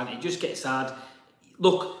telling the client, it just gets sad.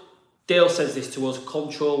 Look, Dale says this to us,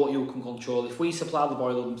 control what you can control. If we supply the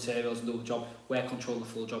boiler with materials and do the job, we're controlling the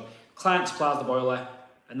full job. Client supplies the boiler,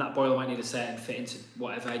 and that boiler might need a certain fit into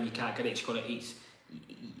whatever, and you can't get it,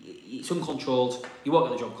 it's uncontrolled, you won't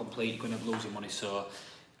get the job complete, you're going to end up losing money, so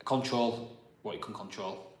control what you can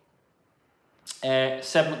control.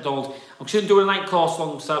 7 McDonald. I'm considering doing a night course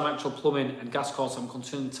alongside my actual plumbing and gas course. I'm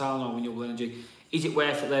considering talent on renewable energy. Is it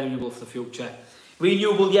worth it there, renewable for the future?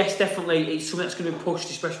 Renewable, yes, definitely. It's something that's going to be pushed,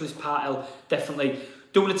 especially this Part L, definitely.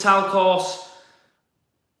 Doing a tile course,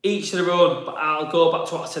 each to their own, but I'll go back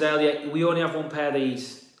to what I said earlier. We only have one pair of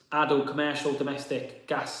these. I do commercial, domestic,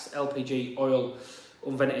 gas, LPG, oil,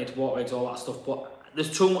 unvented, water eggs, all that stuff, but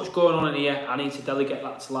there's too much going on in here. I need to delegate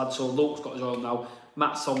that to lads. So Luke's got his oil now.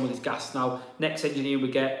 Matt's on with his gas now. Next engineer we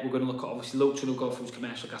get, we're going to look at, obviously, Luke's going to go for his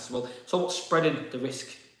commercial gas as well. So what's spreading the risk?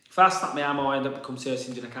 If I snap my arm or I end up become serious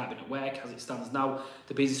injured, I can't be at work. As it stands now,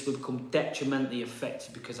 the business will become detrimentally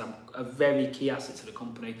affected because I'm a very key asset to the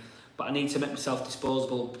company. But I need to make myself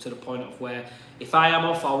disposable to the point of where if I am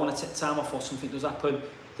off or I want to take time off or something does happen,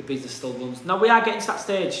 the business still runs. Now we are getting to that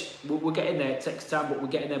stage. We're getting there. It takes time, but we're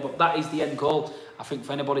getting there. But that is the end goal. I think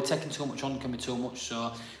for anybody, taking too much on can be too much.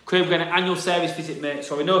 So, Craig, we're getting an annual service visit, mate.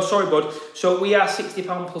 Sorry, bud. So we are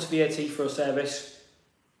 £60 plus VAT for a service.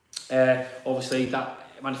 Obviously, that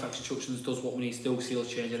manufacturing instructions does what we need to do, seals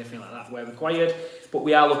change, anything like that where required. But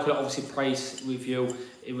we are looking at obviously price review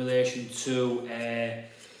in relation to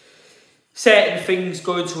certain things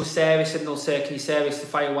going to a service, and they'll say, can you service the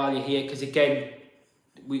fire while you're here? Because again,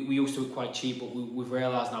 we used to be quite cheap, but we've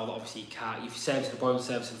realised now that obviously you can't. If you service the boiler and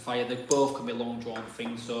service the fire, they both can be long drawn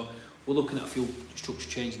things. So we're looking at a few structure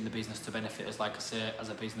changes in the business to benefit us, like I say, as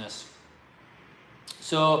a business.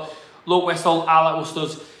 So look, Westall, I like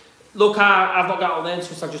Worcester's. Look, I've not got all the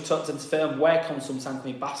answers, I just took them to fit and work on sometimes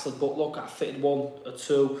can be bastard, but look, I fitted 1 or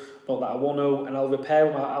 2, not that I want to, and I'll repair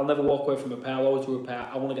them. I'll never walk away from repair, I'll always do repair.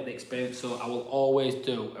 I want to get the experience, so I will always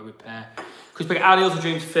do a repair. Chris Beckett, Ardeal's a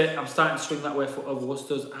dream to fit. I'm starting to swing that way for over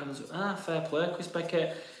Worcester's, and fair play, Chris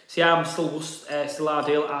Beckett. See, I'm still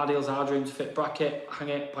Ardeal. Ardeal's our dream to fit. Bracket, hang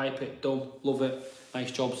it, pipe it, done, love it.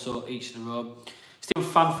 Nice job, so each in a row.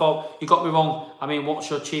 Stephen Fanfort, you got me wrong. I mean, what's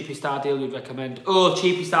your cheapest Ardeal you'd recommend? Oh,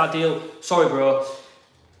 cheapest Ardeal. Sorry, bro.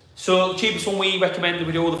 So, the cheapest one we recommend,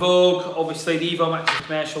 we do all the Vogue, obviously the Evo Max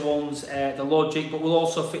commercial ones, the Logic, but we'll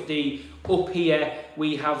also fit the, up here,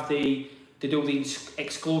 we have they do the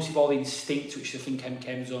exclusive or the Instinct, which I think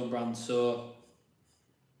MKM's own brand, so.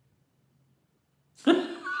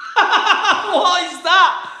 What is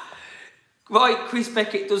that? Right, Chris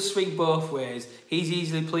Beckett does swing both ways. He's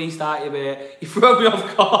easily pleased, aren't you, mate? You throw me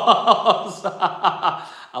off course.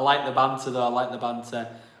 I like the banter, though. I like the banter.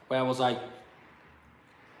 Where was I?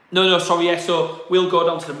 No, sorry, yeah. So we'll go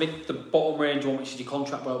down to the bottom range one, which is your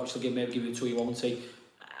contract belt, which will maybe give you 2 you want.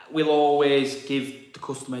 We'll always give the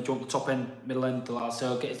customer, do you want the top end, middle end, the last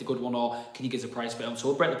sale, get us the good one, or can you give us a price bit? So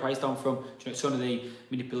we'll break the price down from, it's only the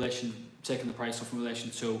manipulation, taking the price off in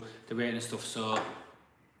relation to the rating and stuff. So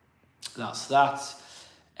that's that.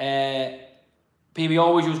 PB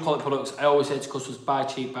always use quality products. I always say to customers, buy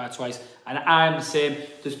cheap, buy twice. And I'm the same.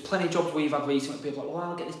 There's plenty of jobs we've had recently. People are like, well,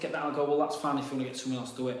 I'll get this, get that. I'll go, well, that's fine if you want to get someone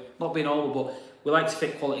else to do it. Not being over, but we like to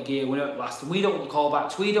fit quality gear. We know it lasts. And we don't want the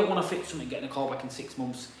callbacks. We don't want to fit something getting a callback in 6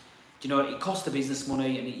 months. Do you know, it costs the business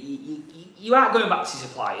money. And you aren't going back to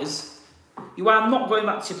suppliers. You are not going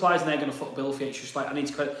back to suppliers and they're going to foot the bill for you. It's just like, I need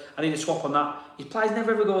to swap on that. Your suppliers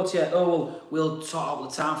never ever go to you, oh, well, we'll sort out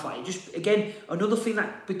the time for you. Just, again, another thing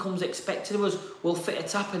that becomes expected of us, we'll fit a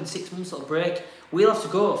tap in 6 months, it'll break. We'll have to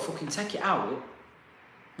go, fucking take it out,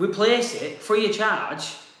 replace it, free of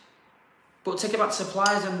charge, but take it back to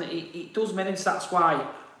suppliers, and it does manage. That's why I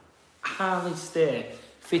hardly stay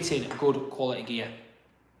fitting good quality gear.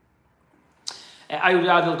 I would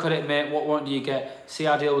Ardeal credit, mate. What warrant do you get? See,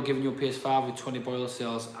 Ardeal were giving you a PS5 with 20 boiler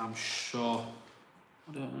sales, I'm sure.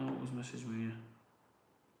 I don't know what was messaging me.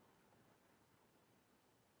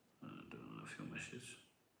 meshes.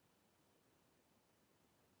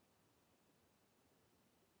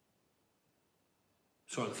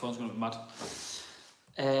 Sorry, the phone's going to be mad.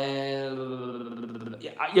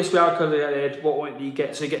 Yes, we are currently. What do you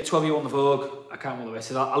get? So you get 12 on the Vogue. I can't remember the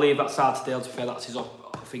rest of that. I'll leave that side to Dale to fair. That's his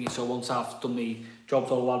thingy. So once I've done the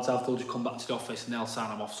jobs, all the lads have, they'll just come back to the office and they'll sign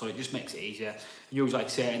them off. So it just makes it easier. And usually, like I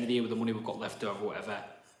say, at the end of the year with the money we've got left over, whatever,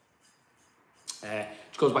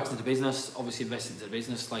 which goes back into the business. Obviously, invest into the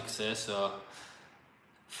business, like I say. So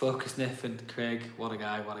focus, Nathan, Craig. What a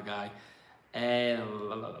guy! What a guy.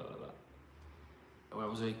 Where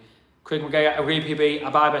was he? Craig McGay, I agree, PB. I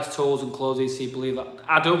buy best tools and clothes, so you believe that?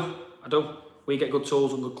 I do. We get good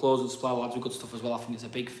tools and good clothes and supply lads with good stuff as well. I think it's a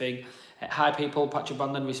big thing. Hi people, Patrick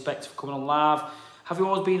Brandon, respect for coming on live. Have you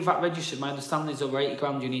always been VAT registered? My understanding is over 80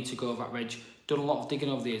 grand you need to go VAT reg. Done a lot of digging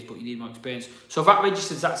over the years, but you need more experience. So VAT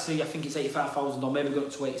registered is actually, I think it's 85,000 or maybe got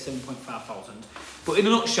up to 87.5 thousand. But in a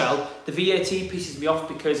nutshell, the VAT pisses me off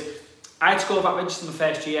because I had to go VAT registered in the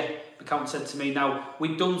first year. The accountant said to me, now,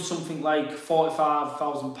 we'd done something like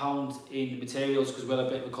 £45,000 in materials because we had a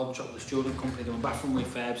bit of a contract with the student company doing bathroom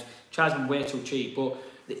refurbs, charged them way too cheap. But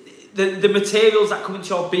the materials that come into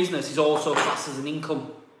your business is also classed as an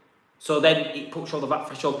income. So then it puts you on the VAT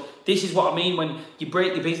threshold. This is what I mean when you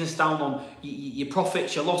break your business down on your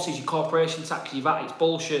profits, your losses, your corporation tax, your VAT, it's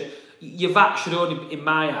bullshit. Your VAT should only, in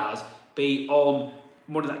my eyes, be on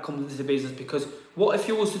money that comes into the business, because what if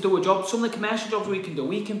you was to do a job, some of the commercial jobs we can do,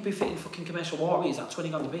 we can be fitting fucking commercial water heaters at 20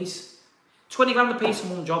 grand a piece. 20 grand a piece in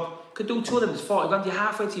one job. Could do two of them, it's 40 grand, you're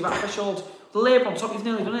halfway to your VAT threshold. The labour on top, you've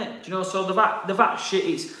nearly done it. Do you know, so the VAT shit,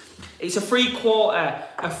 it's a free quarter,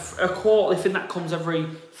 a quarterly thing that comes every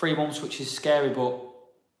 3 months, which is scary, but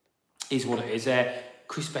is what it is.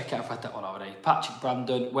 Chris Beckett, I've had that one already. Patrick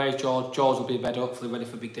Brandon, where's George? George will be in bed, hopefully ready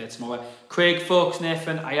for a big day tomorrow. Craig, folks,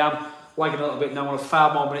 Nathan, I am lagging a little bit now. I have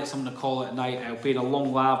 5 more minutes. I'm going to call it a night. It's been a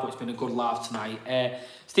long live, but it's been a good live tonight.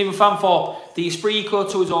 Stephen Fanthorpe, the Esprit Eco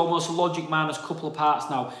 2 is almost a Logic minus a couple of parts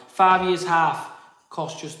now. 5 years half.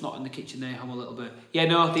 Cost just not in the kitchen there, home a little bit. Yeah,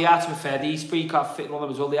 no, they are, to be fair. The Esprit Eco have fitted on them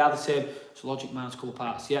as well. They are the same. So Logic minus a couple of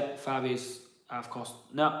parts. Yep, 5 years half cost.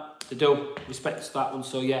 No, they do. Respect to that one.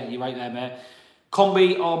 So yeah, you're right there, mate.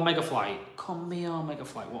 Combi or Megaflight? Combi or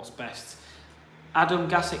Megaflight? What's best? Adam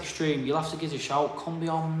Gas Extreme, you'll have to give us a shout. Combi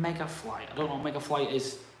or Megaflight? I don't know what Megaflight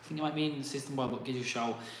is. I think it might be in the system boy, but give us a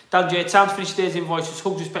shout. Dan J, time to finish today's invoices.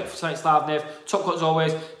 Hugs, respect for tonight's live, Nev. Top cut as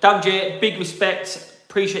always. Dan J, big respect.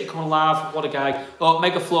 Appreciate you coming live. What a guy. Oh,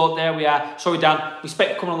 Mega Float, there we are. Sorry, Dan.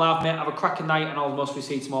 Respect for coming live, mate. Have a cracking night, and I'll mostly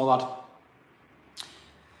see you tomorrow, lad.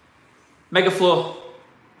 Mega Flow.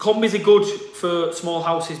 Combis are good for small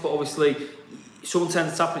houses, but obviously sometimes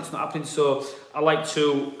it's happening, it's not happening. So I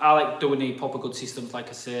like doing the proper good systems, like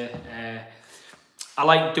I say. I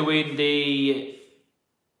like doing the,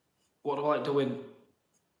 what do I like doing?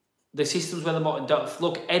 The systems where the motor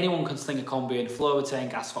look, anyone can sling a combi in, flow retain,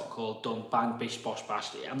 gas hot cold, done, bang, bish, bosh,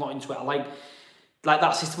 bash. I'm not into it. I like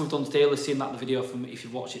that system we've done today. Let's see that in the video from if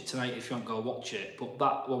you've watched it tonight. If you don't, go watch it. But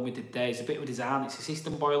that one we did there is a bit of a design. It's a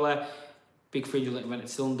system boiler, big 300 litre vented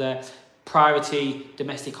cylinder. Priority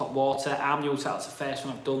domestic hot water. I'm new to that. It's the first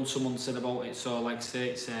one I've done. Someone said about it, so like I say,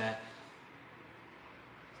 it's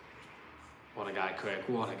what a guy, Craig.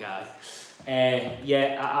 What a guy.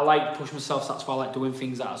 Yeah, I like pushing myself. So that's why I like doing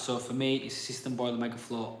things like that. So for me, it's a system boiler, Mega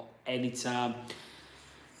Flow anytime.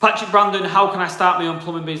 Patrick Brandon, how can I start my own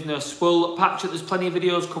plumbing business? Well, Patrick, there's plenty of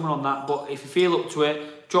videos coming on that, but if you feel up to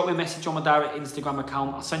it, drop me a message on my direct Instagram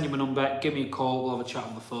account. I'll send you my number, give me a call, we'll have a chat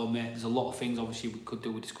on the phone, mate. There's a lot of things, obviously, we could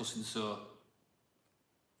do with discussing, so,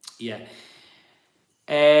 yeah.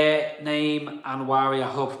 Name Anwari, I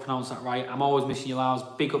hope I pronounced that right. I'm always missing your lives.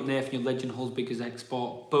 Big up Nathan, your legend, Hull's biggest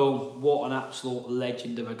export. Boom, what an absolute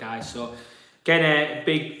legend of a guy. So, again, a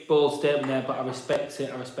big, bold statement there, but I respect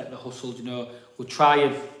it. I respect the hustle, you know. We're trying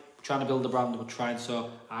to build a brand, we're trying, so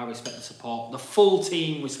I respect the support. The full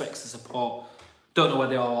team respects the support. Don't know where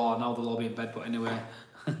they all are now, they'll all be in bed, but anyway.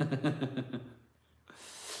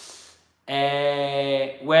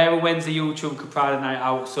 Where and when's the YouTube Friday night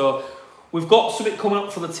out? So we've got something coming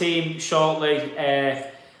up for the team shortly.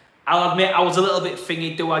 I'll admit I was a little bit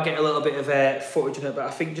thingy, do I get a little bit of footage in it, but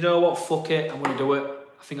I think, you know what, fuck it, I'm going to do it.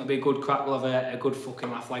 I think it'll be a good crack, we'll have a good fucking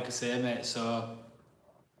laugh, like I say, mate, so...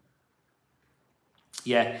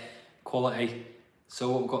 Yeah, quality. So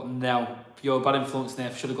what we've got now, you're a bad influence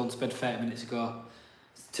there, should have gone to bed 30 minutes ago.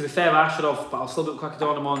 To be fair, I should have, but I'll still do it crack of dawn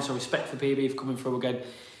in the morning, so respect for PB for coming through again.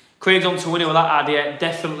 Craig's on to winning with that idea,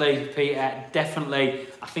 definitely, Peter, definitely.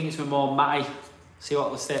 I think it's with more Matty. See what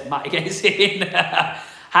let's say, Matty gets in.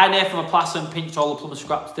 Hi there from a plaster and pinched all the plumber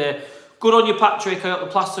scraps there. Good on you, Patrick. I got the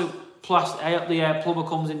plaster plumber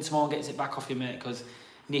comes in tomorrow and gets it back off you, mate, because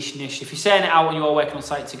nish. If you're saying it out and you're all working on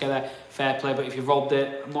site together, fair play, but if you've robbed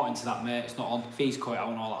it, I'm not into that, mate. It's not on. Fees cut out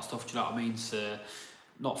and all that stuff, do you know what I mean? So,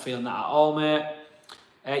 not feeling that at all, mate.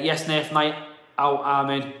 Yes, Nath, night out,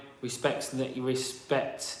 Armin. Respects that you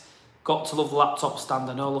respect. Got to love the laptop stand.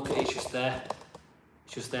 I know, look at it, it's just there.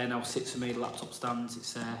 It's just there now, sits for me, the laptop stands.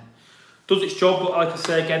 It's does its job, but like I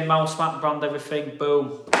say again, mouse mat, brand everything,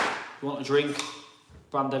 boom. You want a drink,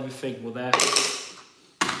 brand everything, we're there.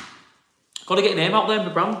 Got to get your name out there, my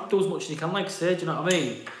brand. Do as much as you can, like I say, do you know what I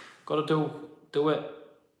mean? Got to do it.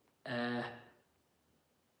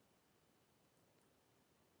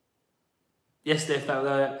 Yes, Dave,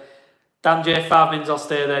 Dan J, 5 minutes, I'll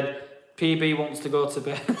stay then. PB wants to go to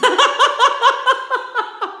bed.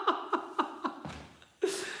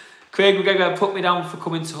 Craig McGregor put me down for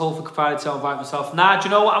coming to Hull for Capari to invite myself. Nah, do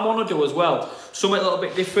you know what I want to do as well? Something a little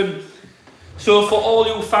bit different. So for all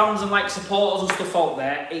you fans and like supporters and stuff out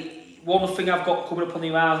there, one thing I've got coming up on the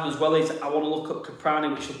horizon as well is I want to look at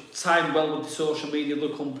Caprani, which will time well with the social media of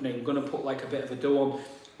the company. We're going to put like a bit of a do on.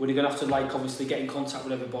 We're going to have to like obviously get in contact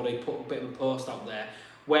with everybody, put a bit of a post out there,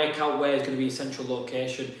 work out where is going to be a central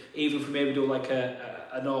location, even if we maybe do like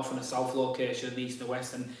a north and a south location, an east and a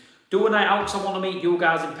west, and do a night out because I want to meet you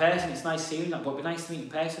guys in person. It's nice seeing that, but it'd be nice to meet in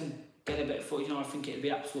person, get a bit of footage, you know, I think it'd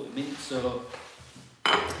be absolutely mint. So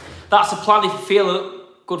that's the plan. If you feel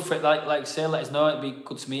good for it, like I say, let us know. It'd be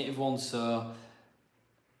good to meet everyone. So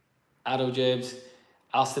Ado James,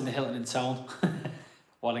 Alston the Hilton in town.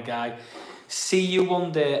 What a guy. See you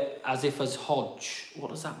one day as if as Hodge.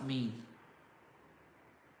 What does that mean?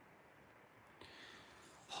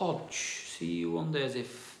 Hodge. See you one day as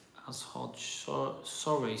if as Hodge.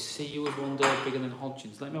 Sorry. See you as one day bigger than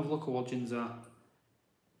Hodgins. Let me have a look at what Hodgins are.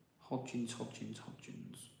 Hodgins.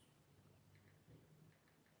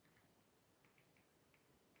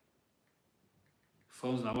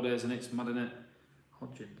 Phones nowadays, isn't it? It's mad, isn't it?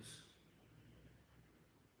 Hodgins.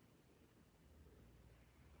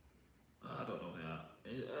 I don't know what they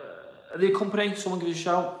are. Are they a company? Someone give me a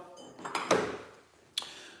shout.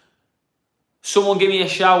 Someone give me a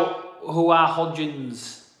shout. Who are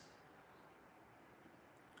Hodgins?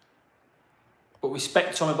 But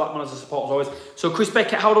respect Tommy Blackman as a supporter as always. So Chris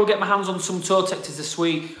Beckett, how do I get my hands on some toe detectors this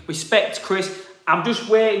week? Respect Chris. I'm just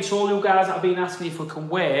waiting. So all you guys that have been asking if we can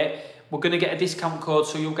wait, we're going to get a discount code.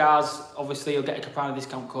 So you guys, obviously, you'll get a Caprani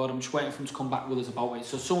discount code. I'm just waiting for them to come back with us about it.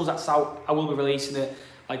 So as soon as that's out, I will be releasing it,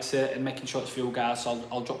 like I say, and making sure it's for you guys. So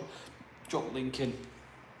I'll drop link in.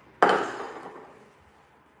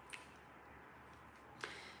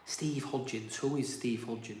 Steve Hodgins. Who is Steve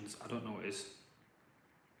Hodgins? I don't know what it is.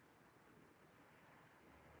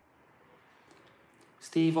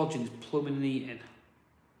 Steve Hodgins, plumbing and heating.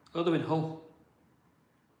 Oh, they're in Hull.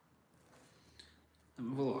 Let me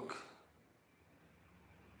have a look.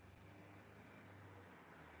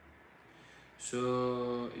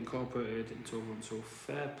 So, incorporated into everyone. So,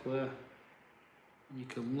 fair play. And you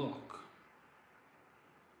can look.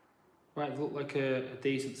 Right, look like a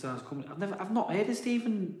decent sized company. I've not heard of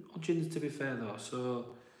Stephen Hodgins, to be fair though. So,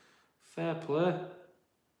 fair play.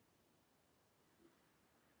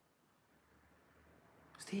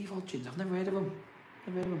 Steve Hodgins, I've never heard of him.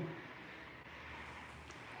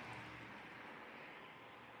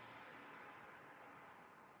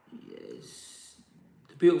 Yes.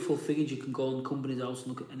 The beautiful thing is you can go on company's house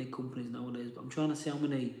and look at any companies nowadays. But I'm trying to see how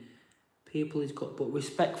many people he's got. But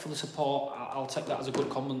respect for the support. I'll take that as a good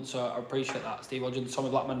comment. So I appreciate that. Steve Hodgins,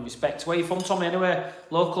 Tommy Blackman, respect. Where are you from, Tommy, anyway?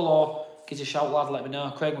 Local or give us a shout, lad, let me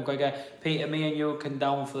know. Craig McGregor, Peter, me and you can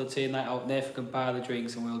down for the team night out. Nathan can buy the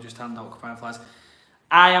drinks and we'll just hand out Caprani flies.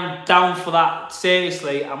 I am down for that.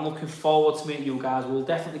 Seriously, I'm looking forward to meeting you guys. We'll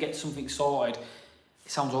definitely get something sorted.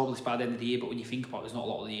 It sounds hopeless by the end of the year, but when you think about it, there's not a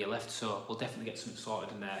lot of the year left, so we'll definitely get something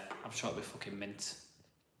sorted in there. I'm sure it'll be fucking mint.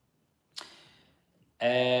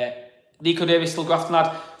 Nico Davis, still grafting,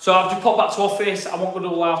 lad. So I've just popped back to office. I won't go to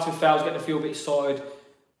the live, to be fair. I was getting a few bits sorted.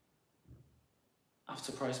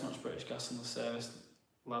 After price match British Gas and the service,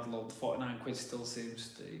 lad, load, 49 quid still seems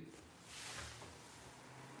steep.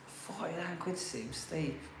 49 quid seems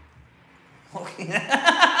steep.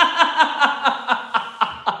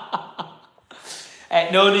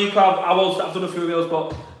 No, Nico, I've done a few reels,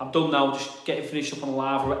 but I'm done now. Just getting finished up on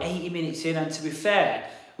live. We're 80 minutes in, and to be fair,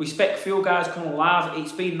 respect for you guys coming live.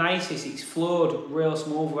 It's been nice. It's flowed real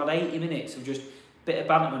smooth. We've had 80 minutes of just a bit of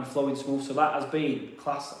banter and flowing smooth. So that has been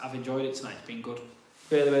class. I've enjoyed it tonight. It's been good.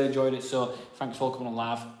 Really enjoyed it. So thanks for coming on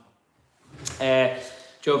live.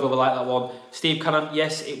 Joe Glover, like that one. Steve Cannon,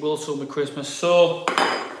 yes, it will soon be Christmas. So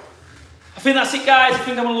I think that's it, guys. I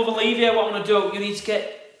think I'm going to love and leave you. What I'm going to do, you need to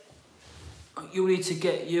get... You need to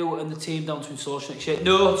get you and the team down to social next year.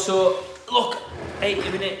 No, so look,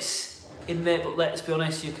 80 minutes in there, but let's be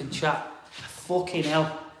honest, you can chat. Fucking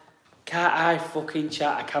hell. Can't I fucking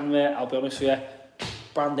chat? I can, mate, I'll be honest with you.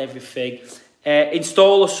 Brand everything.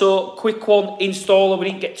 Installer, so quick one. Installer, we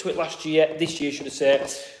didn't get to it last year, this year should I say.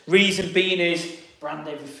 Reason being is brand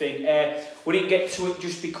everything. We didn't get to it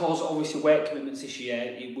just because obviously work commitments this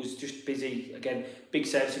year. It was just busy. Again, big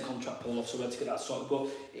servicing contract pull off, so we had to get that sorted. But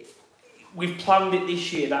we've planned it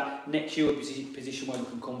this year that next year we'll be in a position where we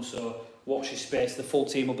can come. So watch this space. The full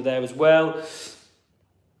team will be there as well.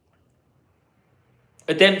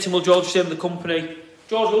 Adempton, will George stay with the company?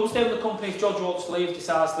 George will stay with the company if George wants to leave,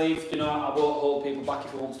 decides to leave. You know, I won't hold people back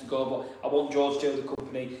if he wants to go, but I want George to stay with the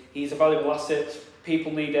company. He's a valuable asset.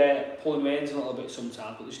 People need pulling reins a little bit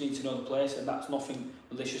sometimes, but they just need to know the place, and that's nothing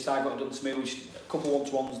malicious. I got it done to me, which a couple of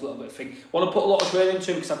one-to-ones, a little bit of thing. I want to put a lot of training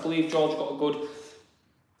into him because I believe George has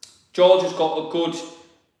got a good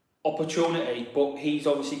opportunity, but he's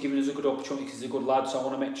obviously given us a good opportunity because he's a good lad. So I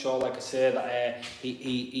want to make sure, like I say, that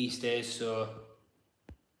he stays.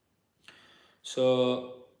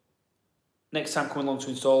 So next time coming along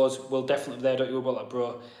to installers, we'll definitely be there. Don't you worry about that,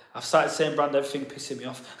 bro. I've started saying brand everything, pissing me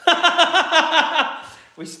off.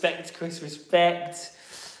 Respect, Chris, respect.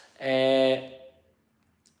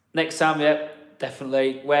 Next time, yeah,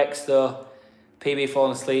 definitely. Works though. PB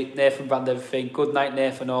falling asleep. Nathan brand everything. Good night,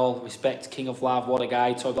 Nathan. All respect. King of Live. What a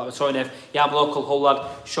guy. Sorry, Nathan. Yeah, I'm local. Hull lad.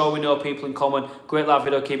 Sure, we know people in common. Great live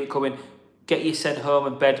video. Keep it coming. Get you sent home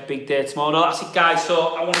and bed. Big day tomorrow. No, that's it, guys.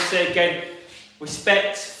 So I want to say again,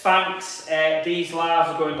 respect, thanks. These lives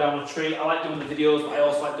are going down a treat. I like doing the videos, but I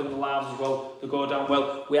also like doing the lives as well. They go down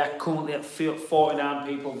well. We are currently at 49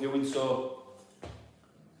 people viewing, so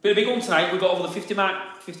been a big one tonight. We've got over the 50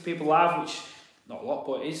 mark, 50 people live, which not a lot,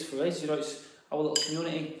 but it is for us. You know, it's our little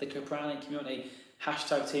community, the Caprani community.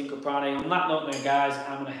 Hashtag Team Caprani. On that note, then, guys,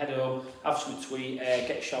 I'm gonna head home, have something to eat,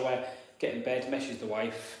 get a shower, get in bed, message the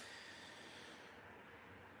wife.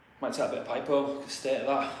 Might take a bit of Pipo, state of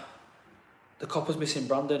that. The copper's missing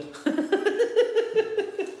Brandon.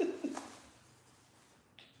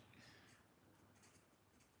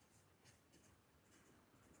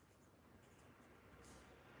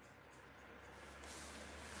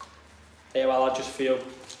 Hey, well, lad, just for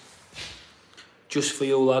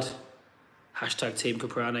you, lad. Hashtag Team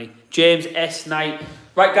Caprani. James S. Knight.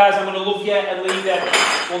 Right, guys, I'm going to love you and leave you.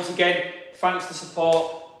 Once again, thanks for the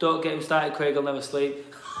support. Don't get him started, Craig will never sleep.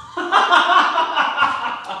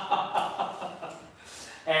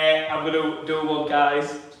 I'm going to do one,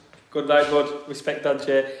 guys. Good night, bud. Respect, Dad,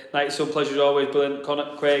 Jay. Night, son, pleasure as always. Brilliant.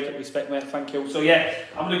 Connor, Craig, respect, mate. Thank you. So, yeah,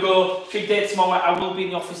 I'm going to go. Big day tomorrow. I will be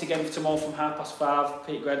in the office again for tomorrow from 5:30.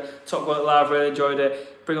 Pete Gren, Top Gun Live, really enjoyed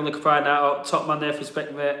it. Bring on the Caprine night out. Top man there,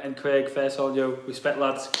 respect, mate. And Craig, face on you. Respect,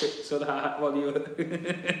 lads. So, what are you?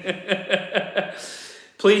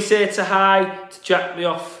 Please say to hi to Jack me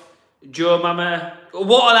off. Joe Mama.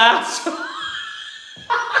 What an ass!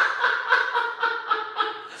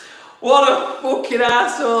 What a fucking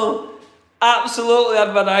asshole! Absolutely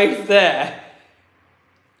had my knife there.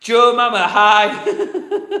 Joe Mama, hi.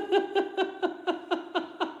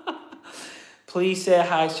 Please say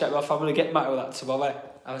hi to Jack off. I'm going to get Matty with that tomorrow.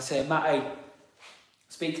 I'm going to say, Matty,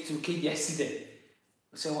 speaking to a kid yesterday.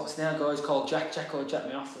 I say, what's the name? He's called Jack. Jack or Jack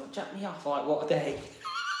me off. Jack me off, like, what a day.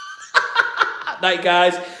 Night,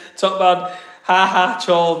 guys. Top man. Ha ha,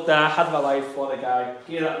 trolled there. Had my life. What a guy.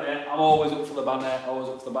 Hear that, mate? I'm always up for the banner. Always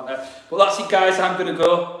up for the banner. But that's it, guys. I'm going to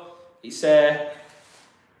go. It's DM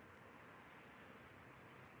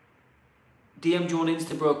you on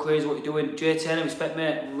Insta, bro. Crazy what you're doing. J10, respect,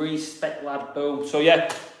 mate. Respect, lad. Boom. So,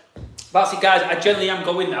 yeah. That's it, guys. I generally am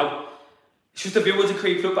going now. It's just the viewers are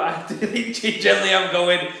creeping up, but I generally am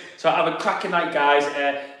going. So, have a cracking night, guys.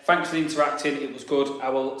 Thanks for interacting. It was good. I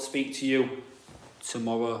will speak to you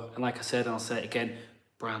tomorrow. And like I said, and I'll say it again,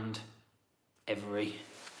 brand everything.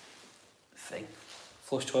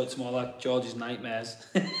 Flush toilet tomorrow, lad. George's nightmares.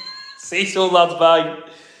 See you soon, lads. Bye.